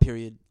 the down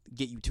period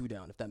get you too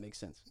down, if that makes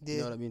sense. Yeah. You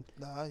know what I mean?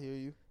 Nah, I hear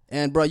you.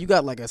 And, bro, you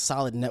got, like, a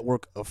solid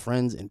network of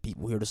friends and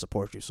people here to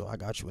support you, so I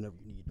got you whenever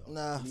you need, dog.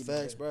 Nah,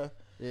 facts, bro.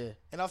 Yeah.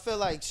 And I feel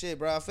like, shit,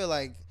 bro, I feel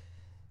like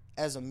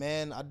as a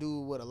man, I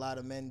do what a lot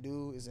of men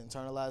do, is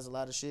internalize a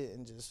lot of shit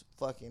and just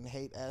fucking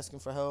hate asking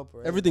for help.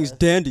 Or Everything's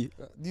dandy.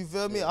 You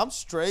feel me? I'm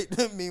straight.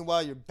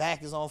 Meanwhile, your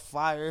back is on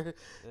fire.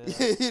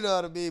 Yeah. You know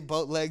what I mean?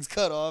 Both legs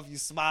cut off. You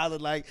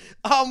smiling like,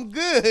 I'm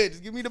good.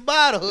 Just give me the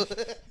bottle.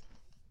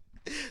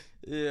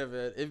 Yeah,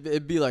 man.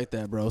 It be like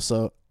that, bro.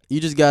 So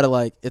you just gotta,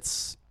 like,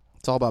 it's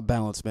all about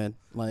balance, man.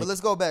 Like, But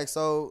let's go back.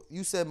 So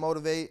you said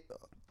motivate.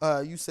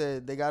 You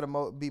said they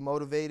gotta be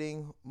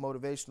motivating,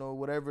 motivational,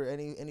 whatever,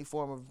 any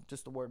form of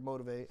just the word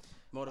motivate.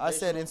 I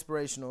said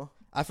inspirational.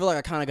 I feel like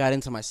I kind of got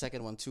into my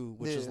second one too,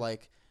 which is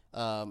like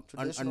a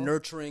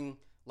nurturing,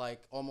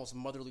 like almost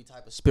motherly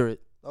type of spirit.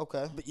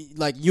 Okay. But,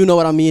 like, you know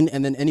what I mean.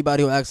 And then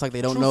anybody who acts like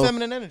they don't True know.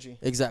 feminine energy.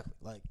 Exactly.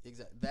 Like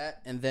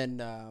that. And then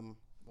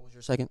what was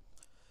your second?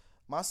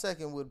 My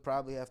second would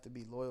probably have to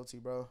be loyalty,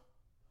 bro.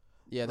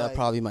 Yeah, that'd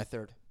probably be my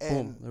third.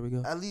 Boom. There we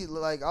go. At least,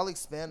 like, I'll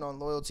expand on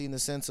loyalty in the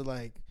sense of,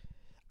 like,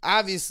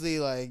 obviously,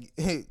 like,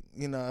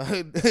 you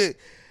know,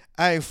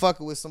 I ain't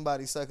fucking with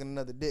somebody sucking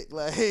another dick.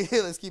 Like,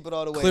 let's keep it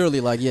all the way.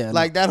 Clearly, like, yeah.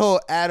 Like, that whole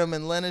Adam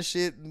and Lena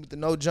shit with the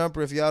no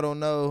jumper, if y'all don't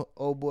know,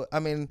 oh boy. I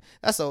mean,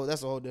 that's a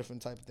whole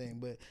different type of thing.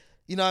 But,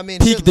 you know what I mean?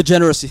 Peak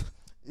degeneracy.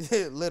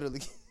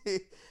 Literally.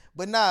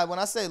 But nah, when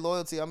I say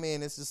loyalty, I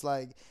mean, it's just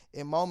like,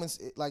 in moments,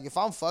 like, if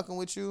I'm fucking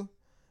with you,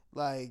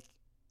 like,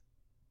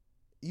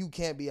 you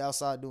can't be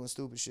outside doing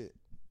stupid shit.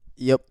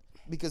 Yep.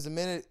 Because the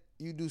minute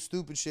you do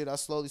stupid shit, I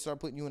slowly start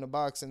putting you in a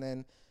box, and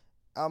then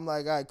I'm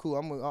like, all right,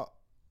 cool.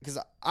 Because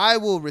I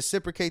will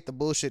reciprocate the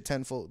bullshit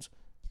tenfold.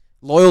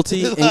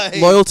 Loyalty, Like,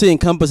 loyalty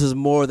encompasses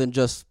more than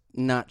just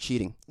not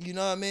cheating. You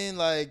know what I mean?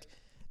 Like,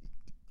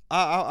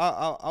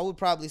 I would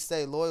probably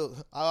say loyal.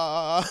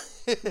 I'd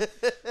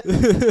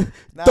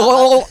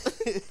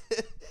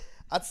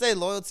say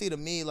loyalty to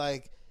me,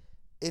 like,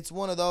 it's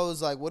one of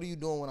those, like, what are you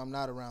doing when I'm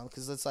not around?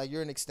 Because it's like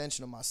you're an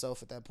extension of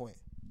myself at that point.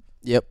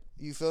 Yep.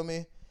 You feel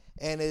me?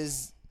 And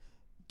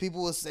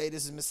people will say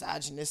this is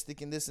misogynistic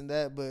and this and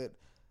that, but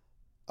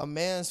a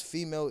man's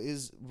female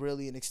is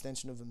really an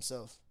extension of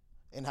himself,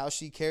 and how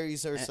she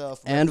carries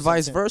herself, and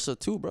vice versa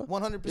too, bro.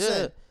 100%.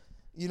 Yeah.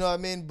 You know what I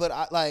mean? But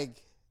I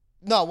like,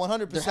 no,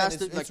 100%. There has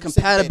to, it's like,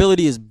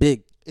 compatibility is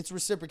big. It's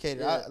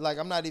reciprocated. Yeah.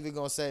 I'm not even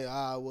gonna say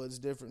well, it's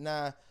different.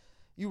 Nah,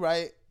 you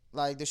right.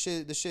 Like, the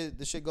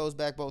shit goes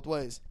back both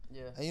ways.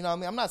 Yeah. And you know what I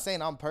mean? I'm not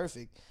saying I'm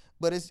perfect,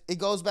 but it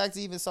goes back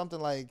to even something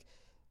like,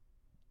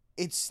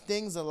 it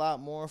stings a lot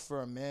more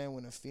for a man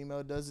when a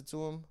female does it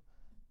to him.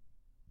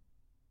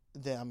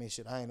 Then, I mean,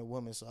 shit, I ain't a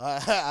woman, so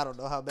I don't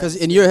know how bad. Because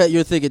in your head,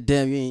 you're thinking,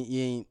 damn, you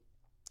ain't.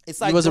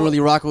 It's like, you wasn't really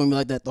rocking with me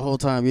like that the whole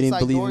time. You didn't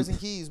like believe doors me.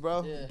 and keys,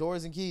 bro. Yeah.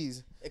 Doors and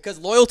keys. Because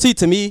loyalty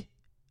to me,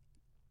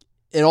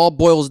 it all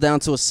boils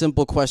down to a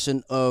simple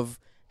question of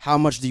how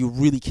much do you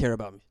really care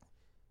about me?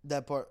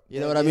 That part.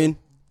 You know what I mean?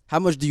 How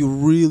much do you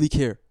really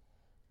care?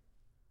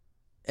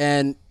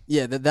 And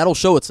yeah, that'll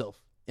show itself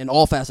in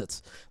all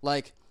facets.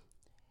 Like,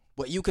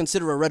 what you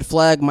consider a red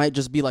flag might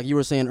just be, like you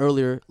were saying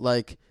earlier,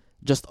 like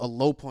just a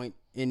low point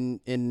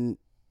in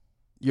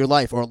your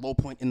life or a low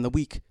point in the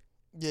week.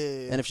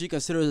 Yeah. And if she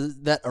considers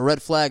that a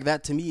red flag,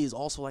 that to me is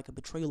also like a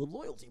betrayal of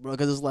loyalty, bro.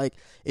 Because it's like,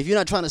 if you're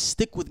not trying to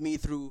stick with me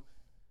through,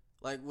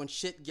 like, when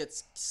shit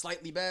gets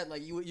slightly bad,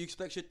 like you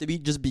expect shit to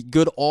just be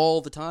good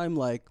all the time,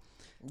 like,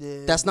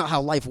 Yeah. that's not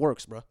how life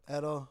works, bro.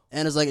 At all.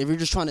 And it's like, if you're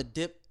just trying to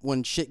dip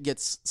when shit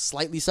gets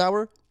slightly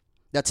sour,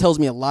 that tells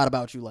me a lot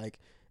about you, like,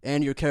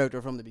 and your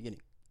character from the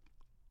beginning.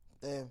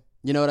 Damn.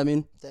 You know what I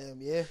mean?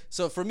 Damn. Yeah.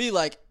 So for me,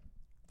 like,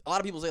 a lot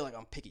of people say, like,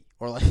 I'm picky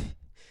or like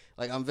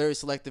like I'm very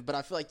selective, but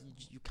I feel like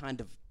you kind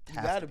of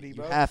have gotta to be, be,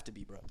 bro. You have to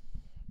be, bro.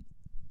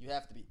 You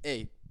have to be.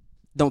 Hey,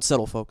 don't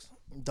settle, folks.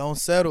 Don't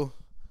settle.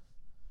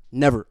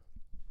 Never.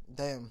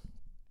 Damn.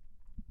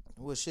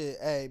 Well, shit.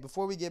 Hey,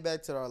 before we get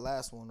back to our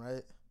last one,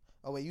 right?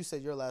 Oh wait, you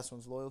said your last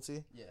one's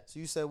loyalty. Yeah. So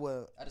you said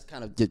what? I just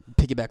kind of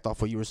piggybacked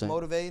off what you were saying.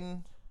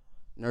 Motivating,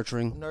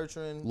 Nurturing,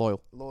 nurturing,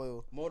 loyal.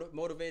 loyal.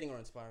 Motivating or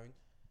inspiring.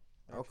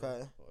 Okay.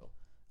 Loyal.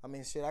 I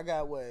mean, shit. I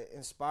got what?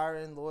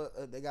 Inspiring. Loyal.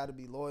 They got to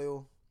be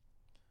loyal.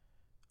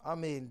 I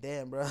mean,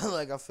 damn, bro.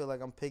 Like, I feel like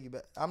I'm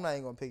piggyback. I'm not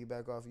even gonna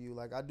piggyback off of you.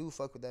 Like, I do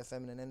fuck with that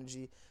feminine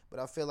energy, but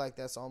I feel like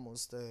that's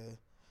almost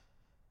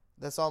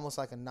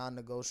like a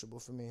non-negotiable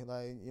for me.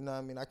 Like, you know what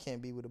I mean? I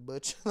can't be with a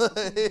butch.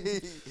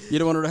 You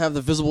don't want her to have the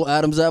visible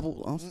Adam's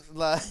apple?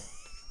 Like,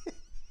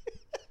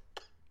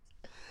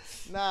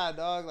 nah,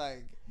 dog.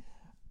 Like,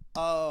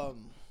 I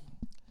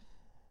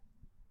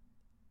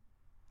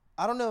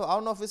don't know. I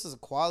don't know if this is a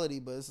quality,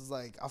 but this is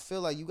like, I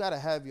feel like you gotta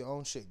have your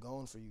own shit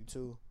going for you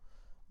too.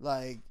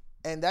 Like,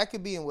 and that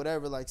could be in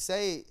whatever. Like,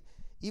 say,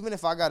 even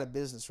if I got a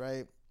business,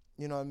 right?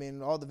 You know what I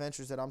mean? All the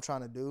ventures that I'm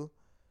trying to do,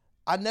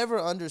 I never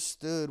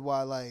understood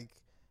why, like,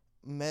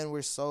 men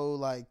were so,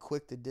 like,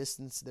 quick to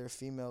distance their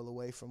female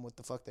away from what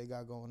the fuck they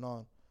got going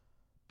on.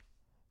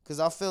 Because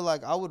I feel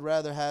like I would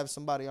rather have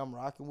somebody I'm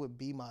rocking with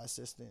be my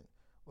assistant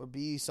or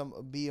be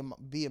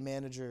a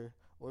manager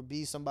or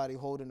be somebody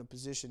holding a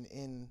position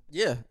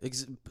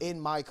in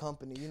my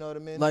company. You know what I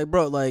mean? Like,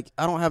 bro, like,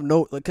 I don't have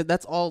no, like, 'cause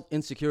that's all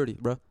insecurity,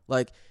 bro.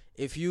 Like,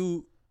 if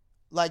you,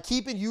 like,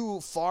 keeping you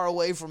far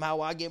away from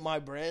how I get my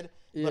bread,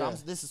 yeah.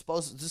 but this is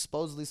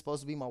supposedly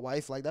supposed to be my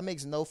wife. Like, that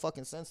makes no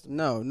fucking sense to me.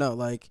 No,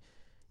 like,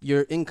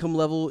 your income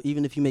level,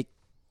 even if you make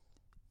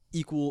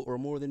equal or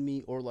more than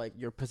me, or like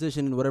your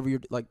position and whatever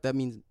you're, like, that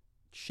means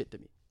shit to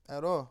me.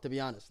 At all. To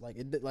be honest, like,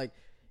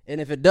 and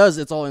if it does,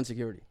 it's all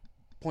insecurity.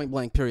 Point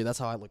blank, period. That's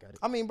how I look at it.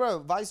 I mean, bro,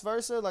 vice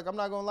versa. Like, I'm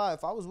not gonna lie.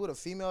 If I was with a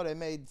female that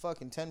made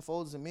fucking 10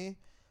 folds of me,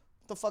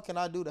 what the fuck can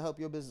I do to help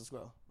your business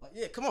grow? Like,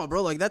 yeah, come on,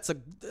 bro. Like, that's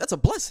a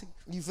blessing.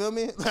 You feel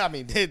me? I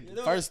mean,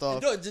 first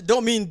off,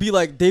 don't mean be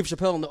like Dave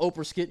Chappelle in the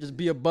Oprah skit, just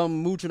be a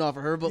bum mooching off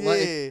of her, but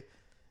like,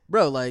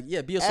 bro, like,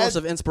 yeah, be a source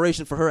of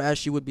inspiration for her as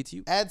she would be to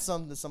you. Add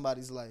something to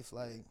somebody's life,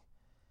 like.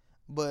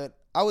 But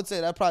I would say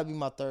that'd probably be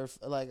my third.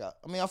 Like, I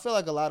mean, I feel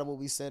like a lot of what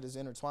we said is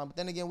intertwined. But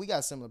then again, we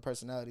got similar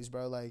personalities,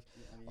 bro. Like,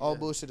 all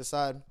bullshit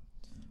aside.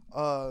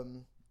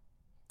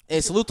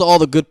 Hey, salute to all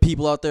the good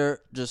people out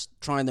there just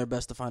trying their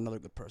best to find another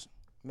good person.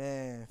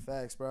 Man,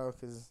 facts, bro.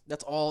 Because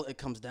that's all it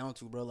comes down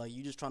to, bro. Like,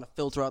 you just trying to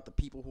filter out the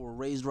people who are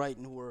raised right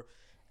and who are,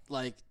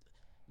 like,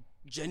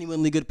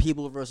 genuinely good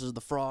people versus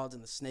the frauds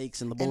and the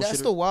snakes and the bullshit. And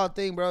that's the wild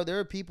thing, bro. There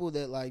are people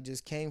that, like,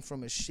 just came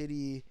from a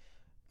shitty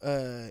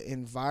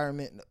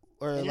environment.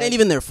 Or it like, ain't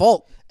even their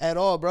fault at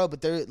all, bro.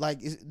 But they're like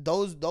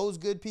those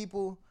good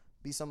people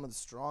be some of the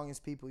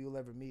strongest people you'll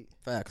ever meet.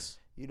 Facts.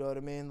 You know what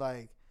I mean?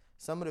 Like,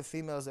 some of the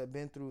females that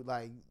been through,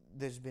 like,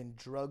 that's been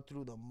drugged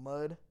through the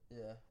mud.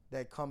 Yeah.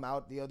 That come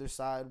out the other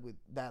side with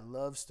that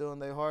love still in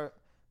their heart.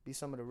 Be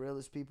some of the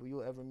realest people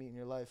you'll ever meet in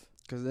your life.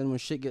 Because then when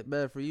shit get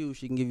bad for you,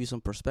 she can give you some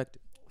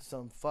perspective.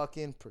 Some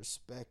fucking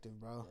perspective,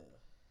 bro. Yeah.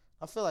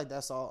 I feel like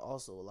that's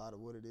also a lot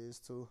of what it is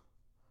too.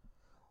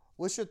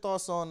 What's your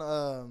thoughts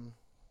on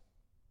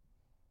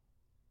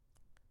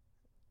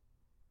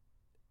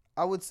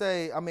I would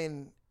say, I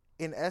mean,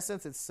 in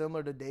essence, it's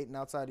similar to dating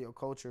outside of your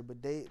culture,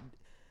 but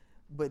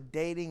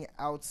dating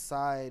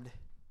outside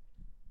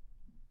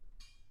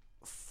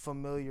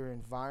familiar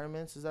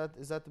environments, is that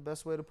the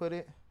best way to put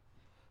it?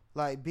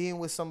 Like, being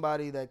with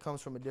somebody that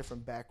comes from a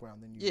different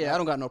background than you. Yeah, I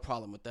don't got no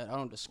problem with that. I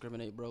don't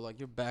discriminate, bro. Like,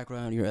 your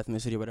background, your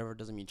ethnicity, whatever,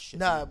 doesn't mean shit.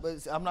 Nah,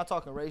 but I'm not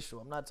talking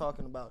racial. I'm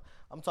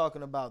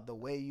talking about the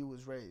way you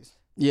was raised.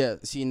 Yeah,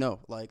 see, no.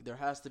 Like, there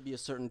has to be a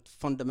certain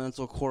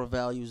fundamental core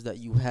values that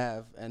you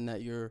have and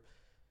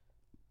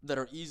that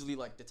are easily,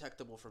 like,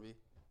 detectable for me.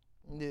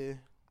 Yeah.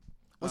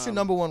 What's your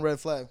number one red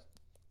flag?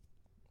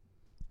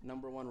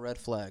 Number one red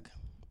flag.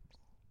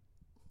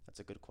 That's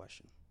a good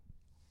question.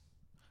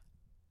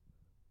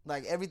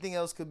 Like, everything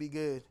else could be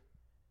good.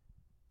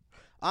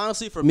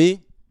 Honestly, for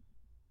me,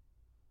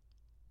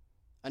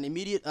 an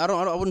immediate, I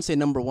wouldn't say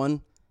number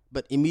one,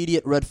 but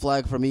immediate red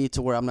flag for me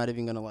to where I'm not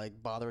even going to,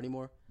 like, bother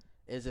anymore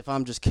is if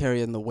I'm just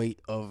carrying the weight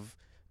of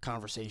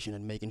conversation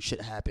and making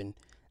shit happen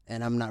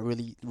and I'm not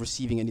really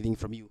receiving anything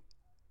from you.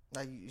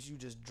 Like you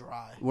just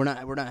dry. We're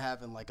not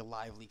having like a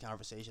lively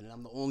conversation, and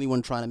I'm the only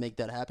one trying to make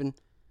that happen.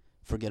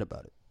 Forget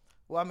about it.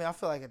 Well, I mean, I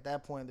feel like at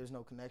that point there's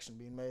no connection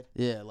being made.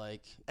 Yeah,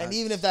 like. And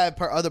even if that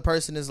other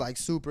person is like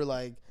super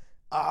like,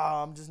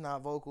 I'm just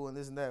not vocal and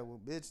this and that. Well,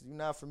 bitch, you're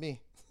not for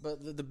me.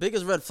 But the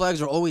biggest red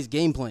flags are always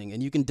game playing,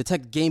 and you can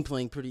detect game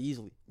playing pretty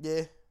easily.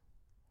 Yeah.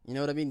 You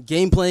know what I mean?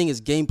 Game playing is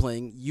game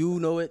playing. You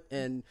know it,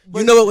 and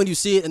you know it when you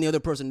see it, and the other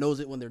person knows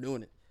it when they're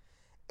doing it.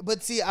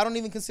 But see, I don't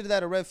even consider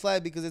that a red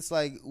flag because it's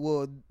like,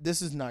 well,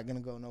 this is not gonna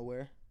go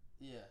nowhere.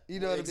 Yeah, you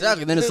know what exactly. I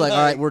mean? Then it's like,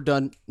 all right, we're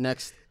done.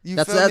 Next.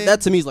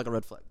 That to me is like a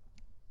red flag.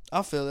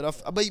 I feel it.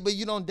 But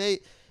you don't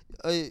date.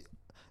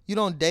 You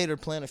don't date or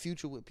plan a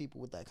future with people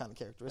with that kind of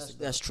characteristic.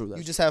 That's true.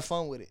 You just have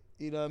fun with it.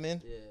 You know what I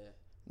mean? Yeah.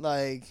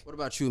 Like. What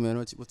about you, man?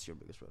 What's your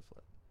biggest red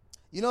flag?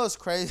 You know, it's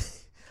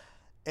crazy.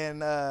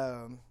 And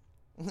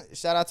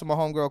shout out to my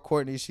homegirl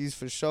Courtney. She's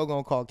for sure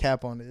gonna call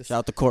cap on this. Shout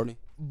out to Courtney.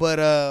 But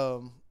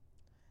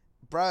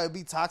bro, it'd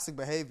be toxic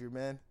behavior,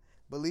 man.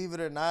 Believe it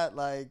or not,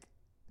 like,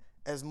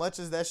 as much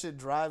as that shit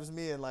drives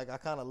me and like I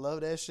kind of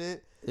love that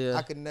shit,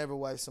 I could never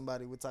wife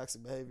somebody with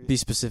toxic behavior. Be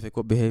specific.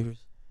 What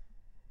behaviors?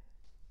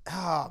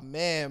 Oh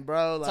man,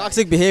 bro. Like,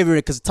 toxic behavior,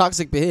 because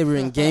toxic behavior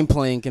and game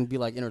playing can be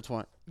like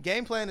intertwined.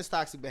 Game playing is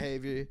toxic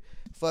behavior.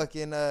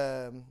 Fucking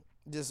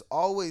just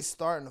always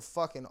starting a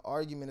fucking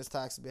argument is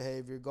toxic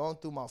behavior. Going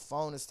through my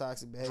phone is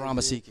toxic behavior.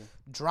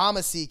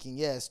 Drama seeking,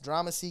 yes.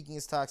 Drama seeking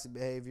is toxic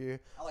behavior.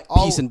 I like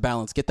peace and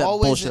balance. Get that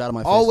bullshit out of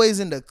my face. Always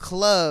in the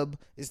club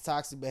is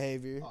toxic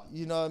behavior.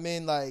 You know what I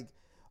mean? Like,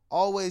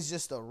 always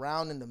just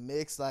around in the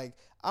mix. Like,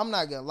 I'm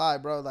not gonna lie,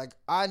 bro. Like,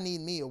 I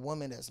need me a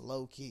woman that's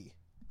low key.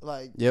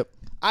 Like, yep.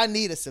 I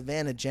need a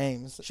Savannah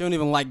James. She don't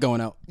even like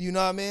going out. You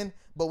know what I mean?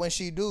 But when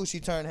she do, she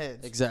turn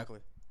heads.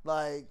 Exactly.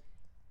 Like,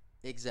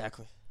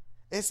 exactly.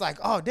 It's like,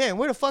 oh damn,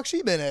 where the fuck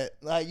she been at?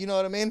 Like, you know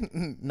what I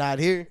mean? Not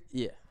here.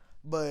 Yeah.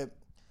 But,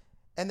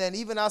 and then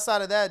even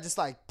outside of that, just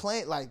like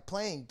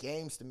playing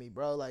games to me,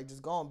 bro. Like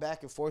just going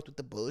back and forth with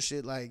the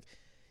bullshit. Like,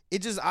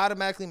 it just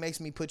automatically makes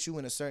me put you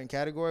in a certain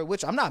category,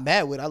 which I'm not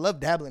mad with. I love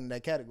dabbling in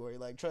that category.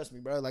 Like, trust me,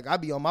 bro. Like, I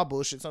be on my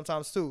bullshit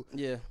sometimes too.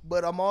 Yeah.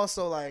 But I'm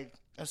also like,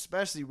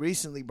 especially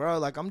recently, bro.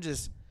 Like, I'm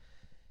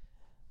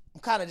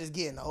kind of just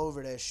getting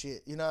over that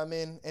shit. You know what I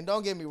mean? And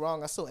don't get me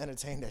wrong, I still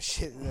entertain that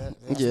shit.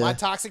 That's my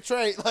toxic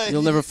trait. Like,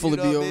 you'll never fully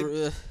be over it.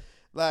 Yeah.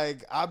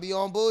 Like, I'll be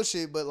on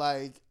bullshit, but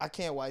like, I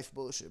can't wife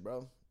bullshit,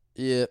 bro.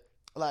 Yeah.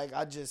 Like,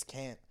 I just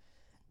can't.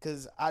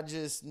 Because I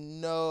just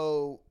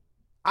know.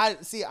 I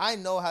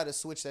know how to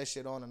switch that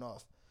shit on and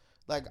off.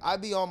 Like, I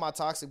be on my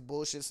toxic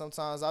bullshit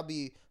sometimes. I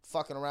be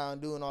fucking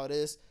around doing all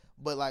this.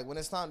 But, like, when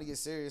it's time to get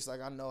serious,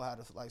 like, I know how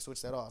to, like,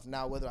 switch that off.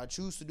 Now, whether I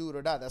choose to do it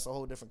or not, that's a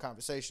whole different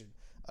conversation.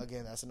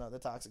 Again, that's another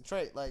toxic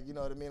trait. Like, you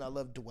know what I mean? I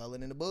love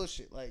dwelling in the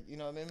bullshit. Like, you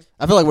know what I mean?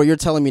 I feel like what you're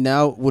telling me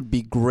now would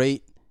be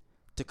great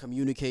to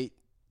communicate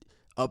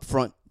up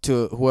front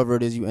to whoever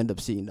it is you end up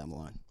seeing down the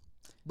line.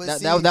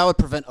 But that would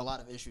prevent a lot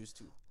of issues,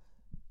 too.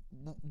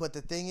 But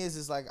the thing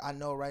is like, I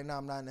know right now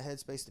I'm not in the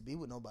headspace to be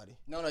with nobody.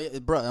 No,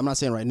 bro, I'm not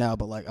saying right now,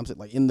 but, like, I'm saying,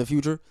 like, in the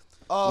future.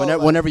 Oh,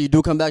 whenever you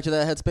do come back to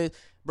that headspace,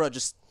 bro,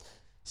 just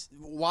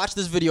watch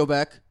this video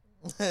back.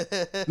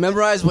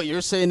 Memorize what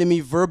you're saying to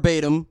me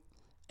verbatim.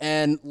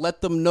 And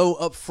let them know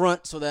up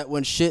front so that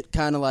when shit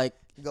kind of like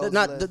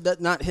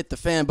not hit the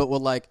fan, but will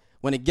like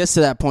when it gets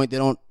to that point, they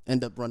don't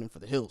end up running for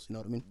the hills. You know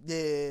what I mean?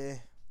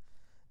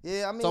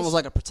 Yeah. I mean, it's almost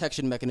like a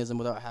protection mechanism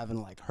without having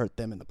to like hurt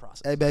them in the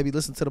process. Hey, baby,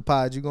 listen to the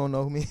pod. You gonna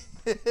know me?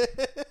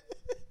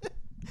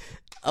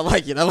 I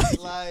like it.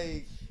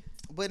 Like,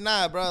 but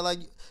nah, bro. Like,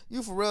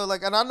 you for real.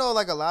 Like, and I know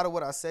like a lot of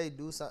what I say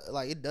do sound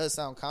like it does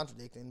sound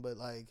contradicting, but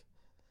like.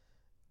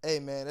 Hey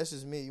man, that's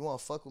just me. You want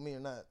to fuck with me or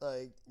not?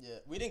 Like, yeah,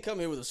 we didn't come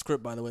here with a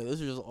script, by the way. This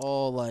is just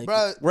all like,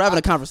 bro, we're having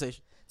a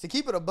conversation. To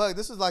keep it a bug,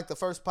 this was like the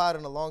first pod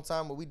in a long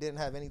time where we didn't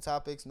have any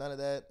topics, none of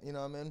that. You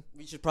know what I mean?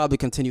 We should probably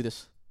continue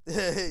this.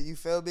 You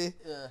feel me?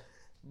 Yeah.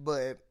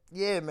 But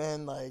yeah,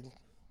 man. Like,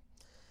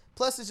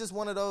 plus it's just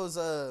one of those.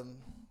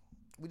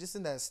 We just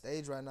in that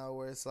stage right now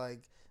where it's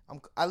like,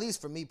 at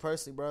least for me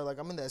personally, bro. Like,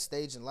 I'm in that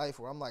stage in life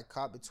where I'm like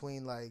caught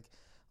between like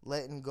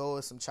letting go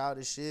of some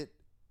childish shit.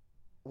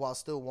 While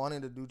still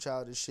wanting to do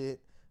childish shit,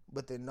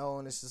 but then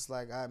knowing it's just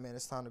like, all right, man,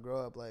 it's time to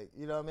grow up. Like,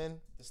 you know what I mean?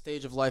 The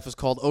stage of life is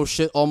called, oh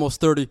shit, almost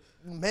 30.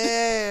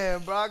 Man,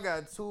 bro, I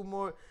got 2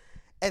 more.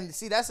 And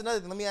see, that's another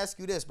thing. Let me ask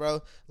you this,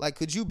 bro. Like,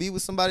 could you be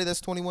with somebody that's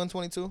 21,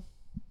 22?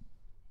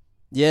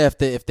 Yeah,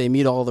 if they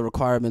meet all the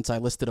requirements I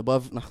listed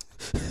above.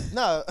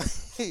 No.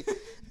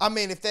 I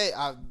mean, if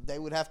they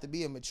would have to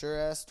be a mature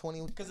ass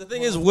 20. Because the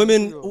thing is,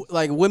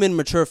 women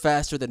mature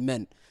faster than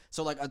men.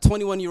 So like a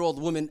 21-year-old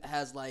woman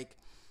has like,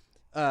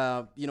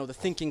 the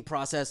thinking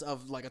process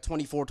of like a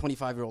 24,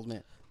 25-year-old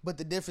man. But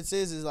the difference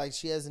is like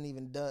she hasn't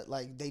even done,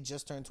 like they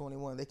just turned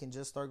 21. They can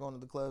just start going to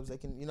the clubs. They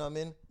can, you know what I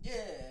mean? Yeah.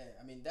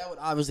 I mean, that would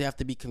obviously have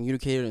to be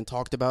communicated and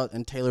talked about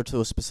and tailored to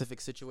a specific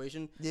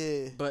situation.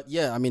 Yeah. But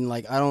yeah, I mean,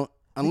 like I don't,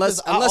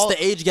 unless the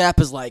age gap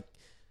is like,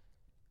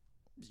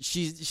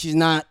 she's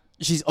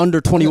under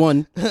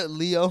 21.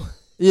 Leo.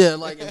 Yeah.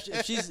 Like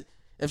if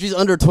she's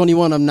under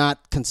 21, I'm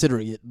not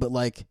considering it. But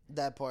like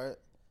that part.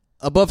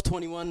 above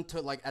 21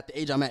 to like at the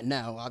age I'm at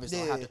now. Obviously,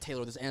 I'll have Yeah. to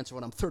tailor this answer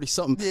when I'm 30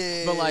 something.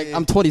 Yeah, But like yeah.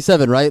 I'm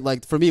 27, right?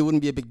 Like for me, it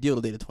wouldn't be a big deal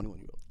to date a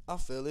 21-year-old I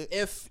feel it.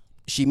 if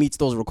she meets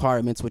those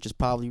requirements, which is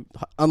probably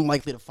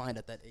unlikely to find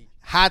at that age.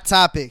 Hot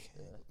topic.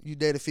 You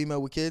date a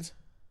female with kids?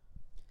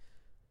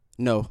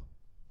 No.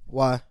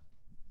 Why?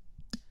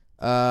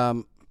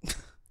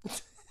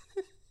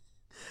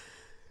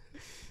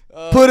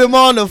 Put him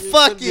on the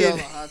fucking.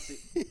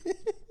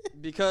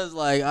 Because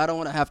like I don't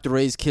want to have to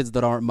raise kids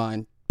that aren't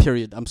mine.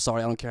 Period. I'm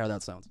sorry. I don't care how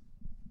that sounds.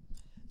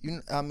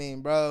 I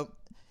mean, bro,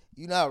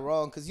 you're not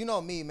wrong. Cause you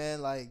know me,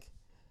 man. Like,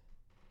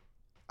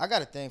 I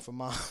got a thing for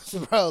moms,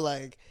 bro.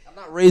 Like, I'm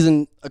not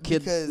raising a kid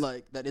Because-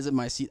 like that isn't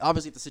my seed.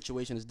 Obviously, if the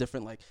situation is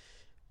different, like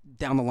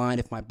down the line,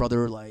 if my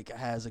brother like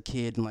has a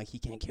kid and like he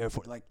can't care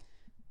for it, like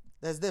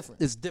that's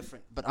different. it's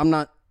different. But I'm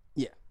not.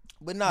 Yeah.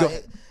 But Go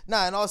ahead. in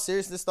all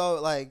seriousness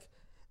though, like,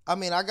 I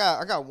mean, I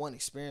got one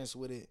experience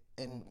with it,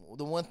 and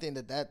the one thing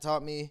that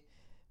taught me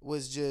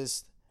was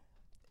just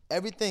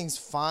everything's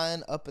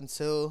fine up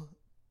until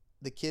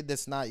the kid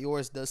that's not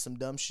yours does some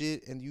dumb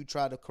shit, and you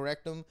try to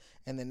correct them,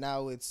 and then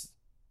now it's,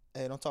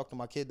 hey, don't talk to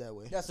my kid that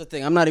way. That's the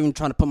thing. I'm not even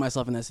trying to put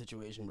myself in that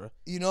situation, bro.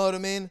 You know what I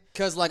mean?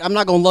 Cause like I'm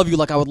not gonna love you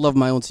like I would love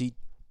my own seed.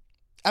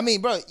 I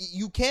mean, bro,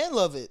 you can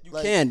love it. You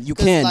Like, can, you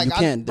 'cause, can, like, you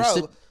can. Bro,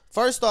 There's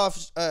first off,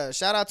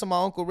 shout out to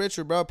my Uncle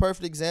Richard, bro.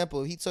 Perfect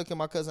example. He took in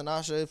my cousin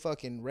Asha,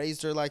 fucking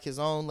raised her like his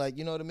own. Like,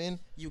 you know what I mean?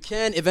 You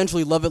can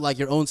eventually love it like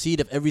your own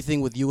seed if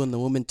everything with you and the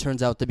woman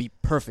turns out to be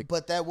perfect.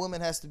 But that woman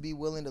has to be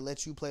willing to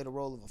let you play the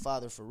role of a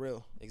father for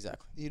real.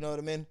 Exactly. You know what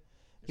I mean?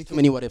 There's too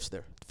many what ifs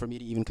there for me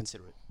to even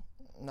consider it.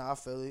 Nah, I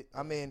feel it.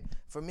 I mean,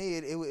 for me,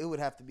 it would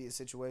have to be a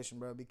situation,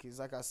 bro. Because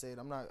like I said,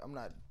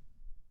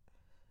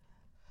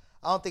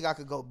 I don't think I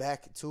could go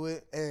back to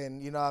it.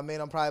 And, you know what I mean?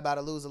 I'm probably about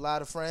to lose a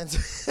lot of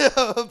friends.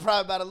 I'm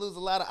probably about to lose a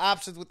lot of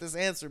options with this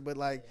answer. But,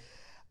 like,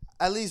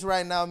 at least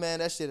right now, man,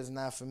 that shit is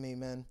not for me,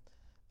 man.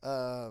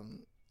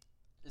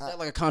 Is that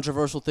like a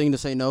controversial thing to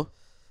say no?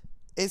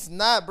 It's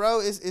not,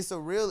 bro. It's a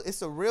real.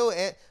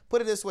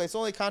 Put it this way: it's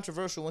only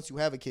controversial once you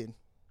have a kid.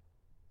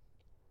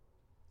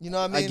 You know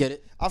what I mean? I get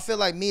it. I feel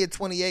like me at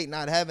 28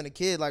 not having a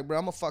kid, like, bro,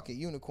 I'm a fucking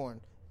unicorn.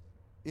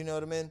 You know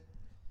what I mean?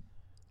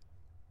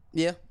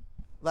 Yeah.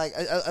 Like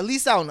at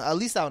least out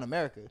in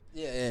America.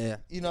 Yeah.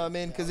 You know what I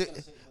mean?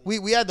 Because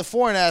we had the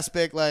foreign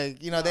aspect,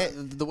 like, you know,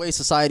 The way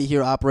society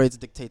here operates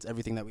dictates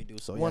everything that we do.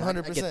 So 100%.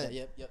 I get that.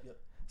 Yep.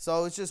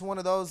 So it's just one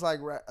of those, like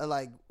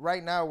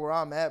right now where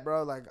I'm at,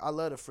 bro. Like, I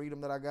love the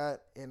freedom that I got,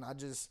 and I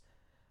just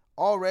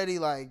already,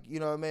 like, you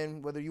know what I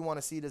mean. Whether you want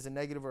to see it as a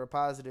negative or a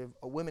positive,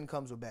 a woman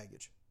comes with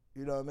baggage.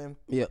 You know what I mean?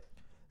 Yep.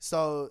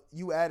 So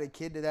you add a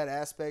kid to that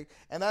aspect,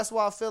 and that's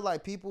why I feel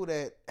like people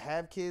that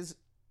have kids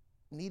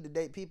need to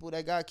date people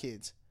that got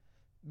kids,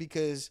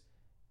 because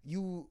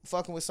you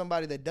fucking with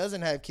somebody that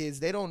doesn't have kids,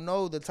 they don't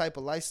know the type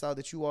of lifestyle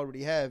that you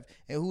already have,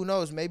 and who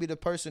knows, maybe the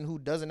person who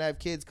doesn't have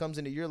kids comes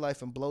into your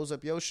life and blows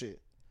up your shit.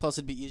 Plus,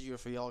 it'd be easier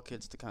for y'all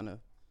kids to kind of.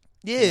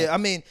 Yeah, I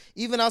mean,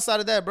 even outside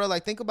of that, bro,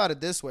 like, think about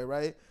it this way,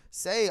 right?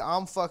 Say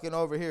I'm fucking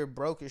over here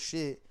broke as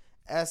shit,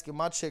 asking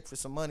my chick for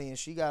some money, and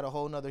she got a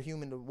whole nother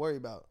human to worry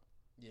about.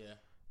 Yeah.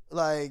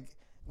 Like,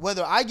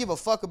 whether I give a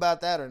fuck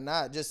about that or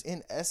not, just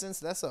in essence,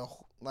 that's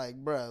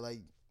bro, like,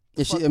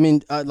 Is she? I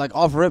mean, like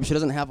off rip, she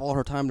doesn't have all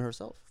her time to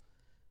herself.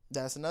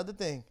 that's another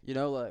thing. You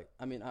know, like,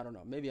 I mean, I don't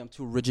know. Maybe I'm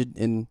too rigid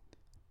in,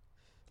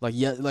 like,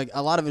 yeah, like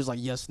a lot of it is like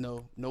yes,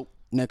 no, nope,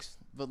 next.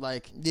 But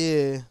like,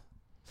 Yeah.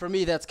 for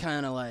me, that's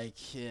kind of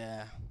like,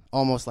 yeah,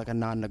 almost like a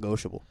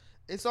non-negotiable.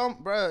 It's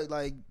on, bro,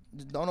 like,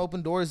 don't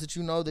open doors that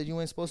you know that you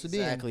ain't supposed to be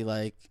in. Exactly.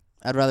 Like,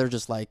 I'd rather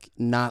just like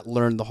not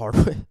learn the hard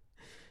way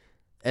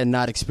and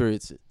not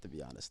experience it, to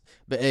be honest.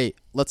 But hey,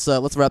 let's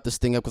wrap this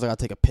thing up because I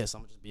gotta take a piss.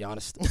 I'm gonna just be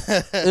honest.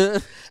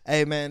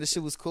 Hey, man, this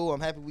shit was cool. I'm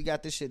happy we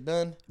got this shit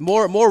done.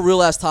 More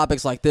real ass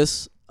topics like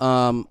this.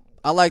 I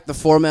like the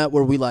format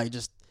where we like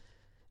just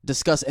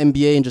discuss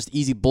NBA and just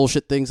easy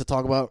bullshit things to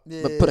talk about,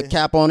 but put a Yeah.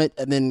 cap on it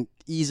and then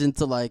ease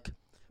into like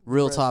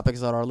real Right.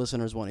 topics that our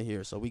listeners want to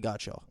hear. So we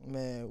got y'all.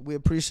 Man, we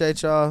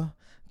appreciate y'all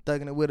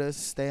thugging it with us,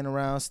 staying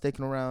around,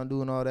 sticking around,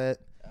 doing all that.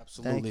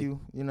 Absolutely. Thank you.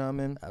 You know what I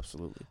mean?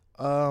 Absolutely.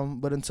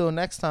 But until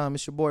next time,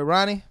 it's your boy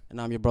Ronnie. And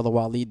I'm your brother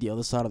Waleed, the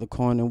other side of the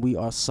coin, and we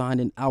are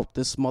signing out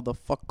this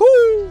motherfucker.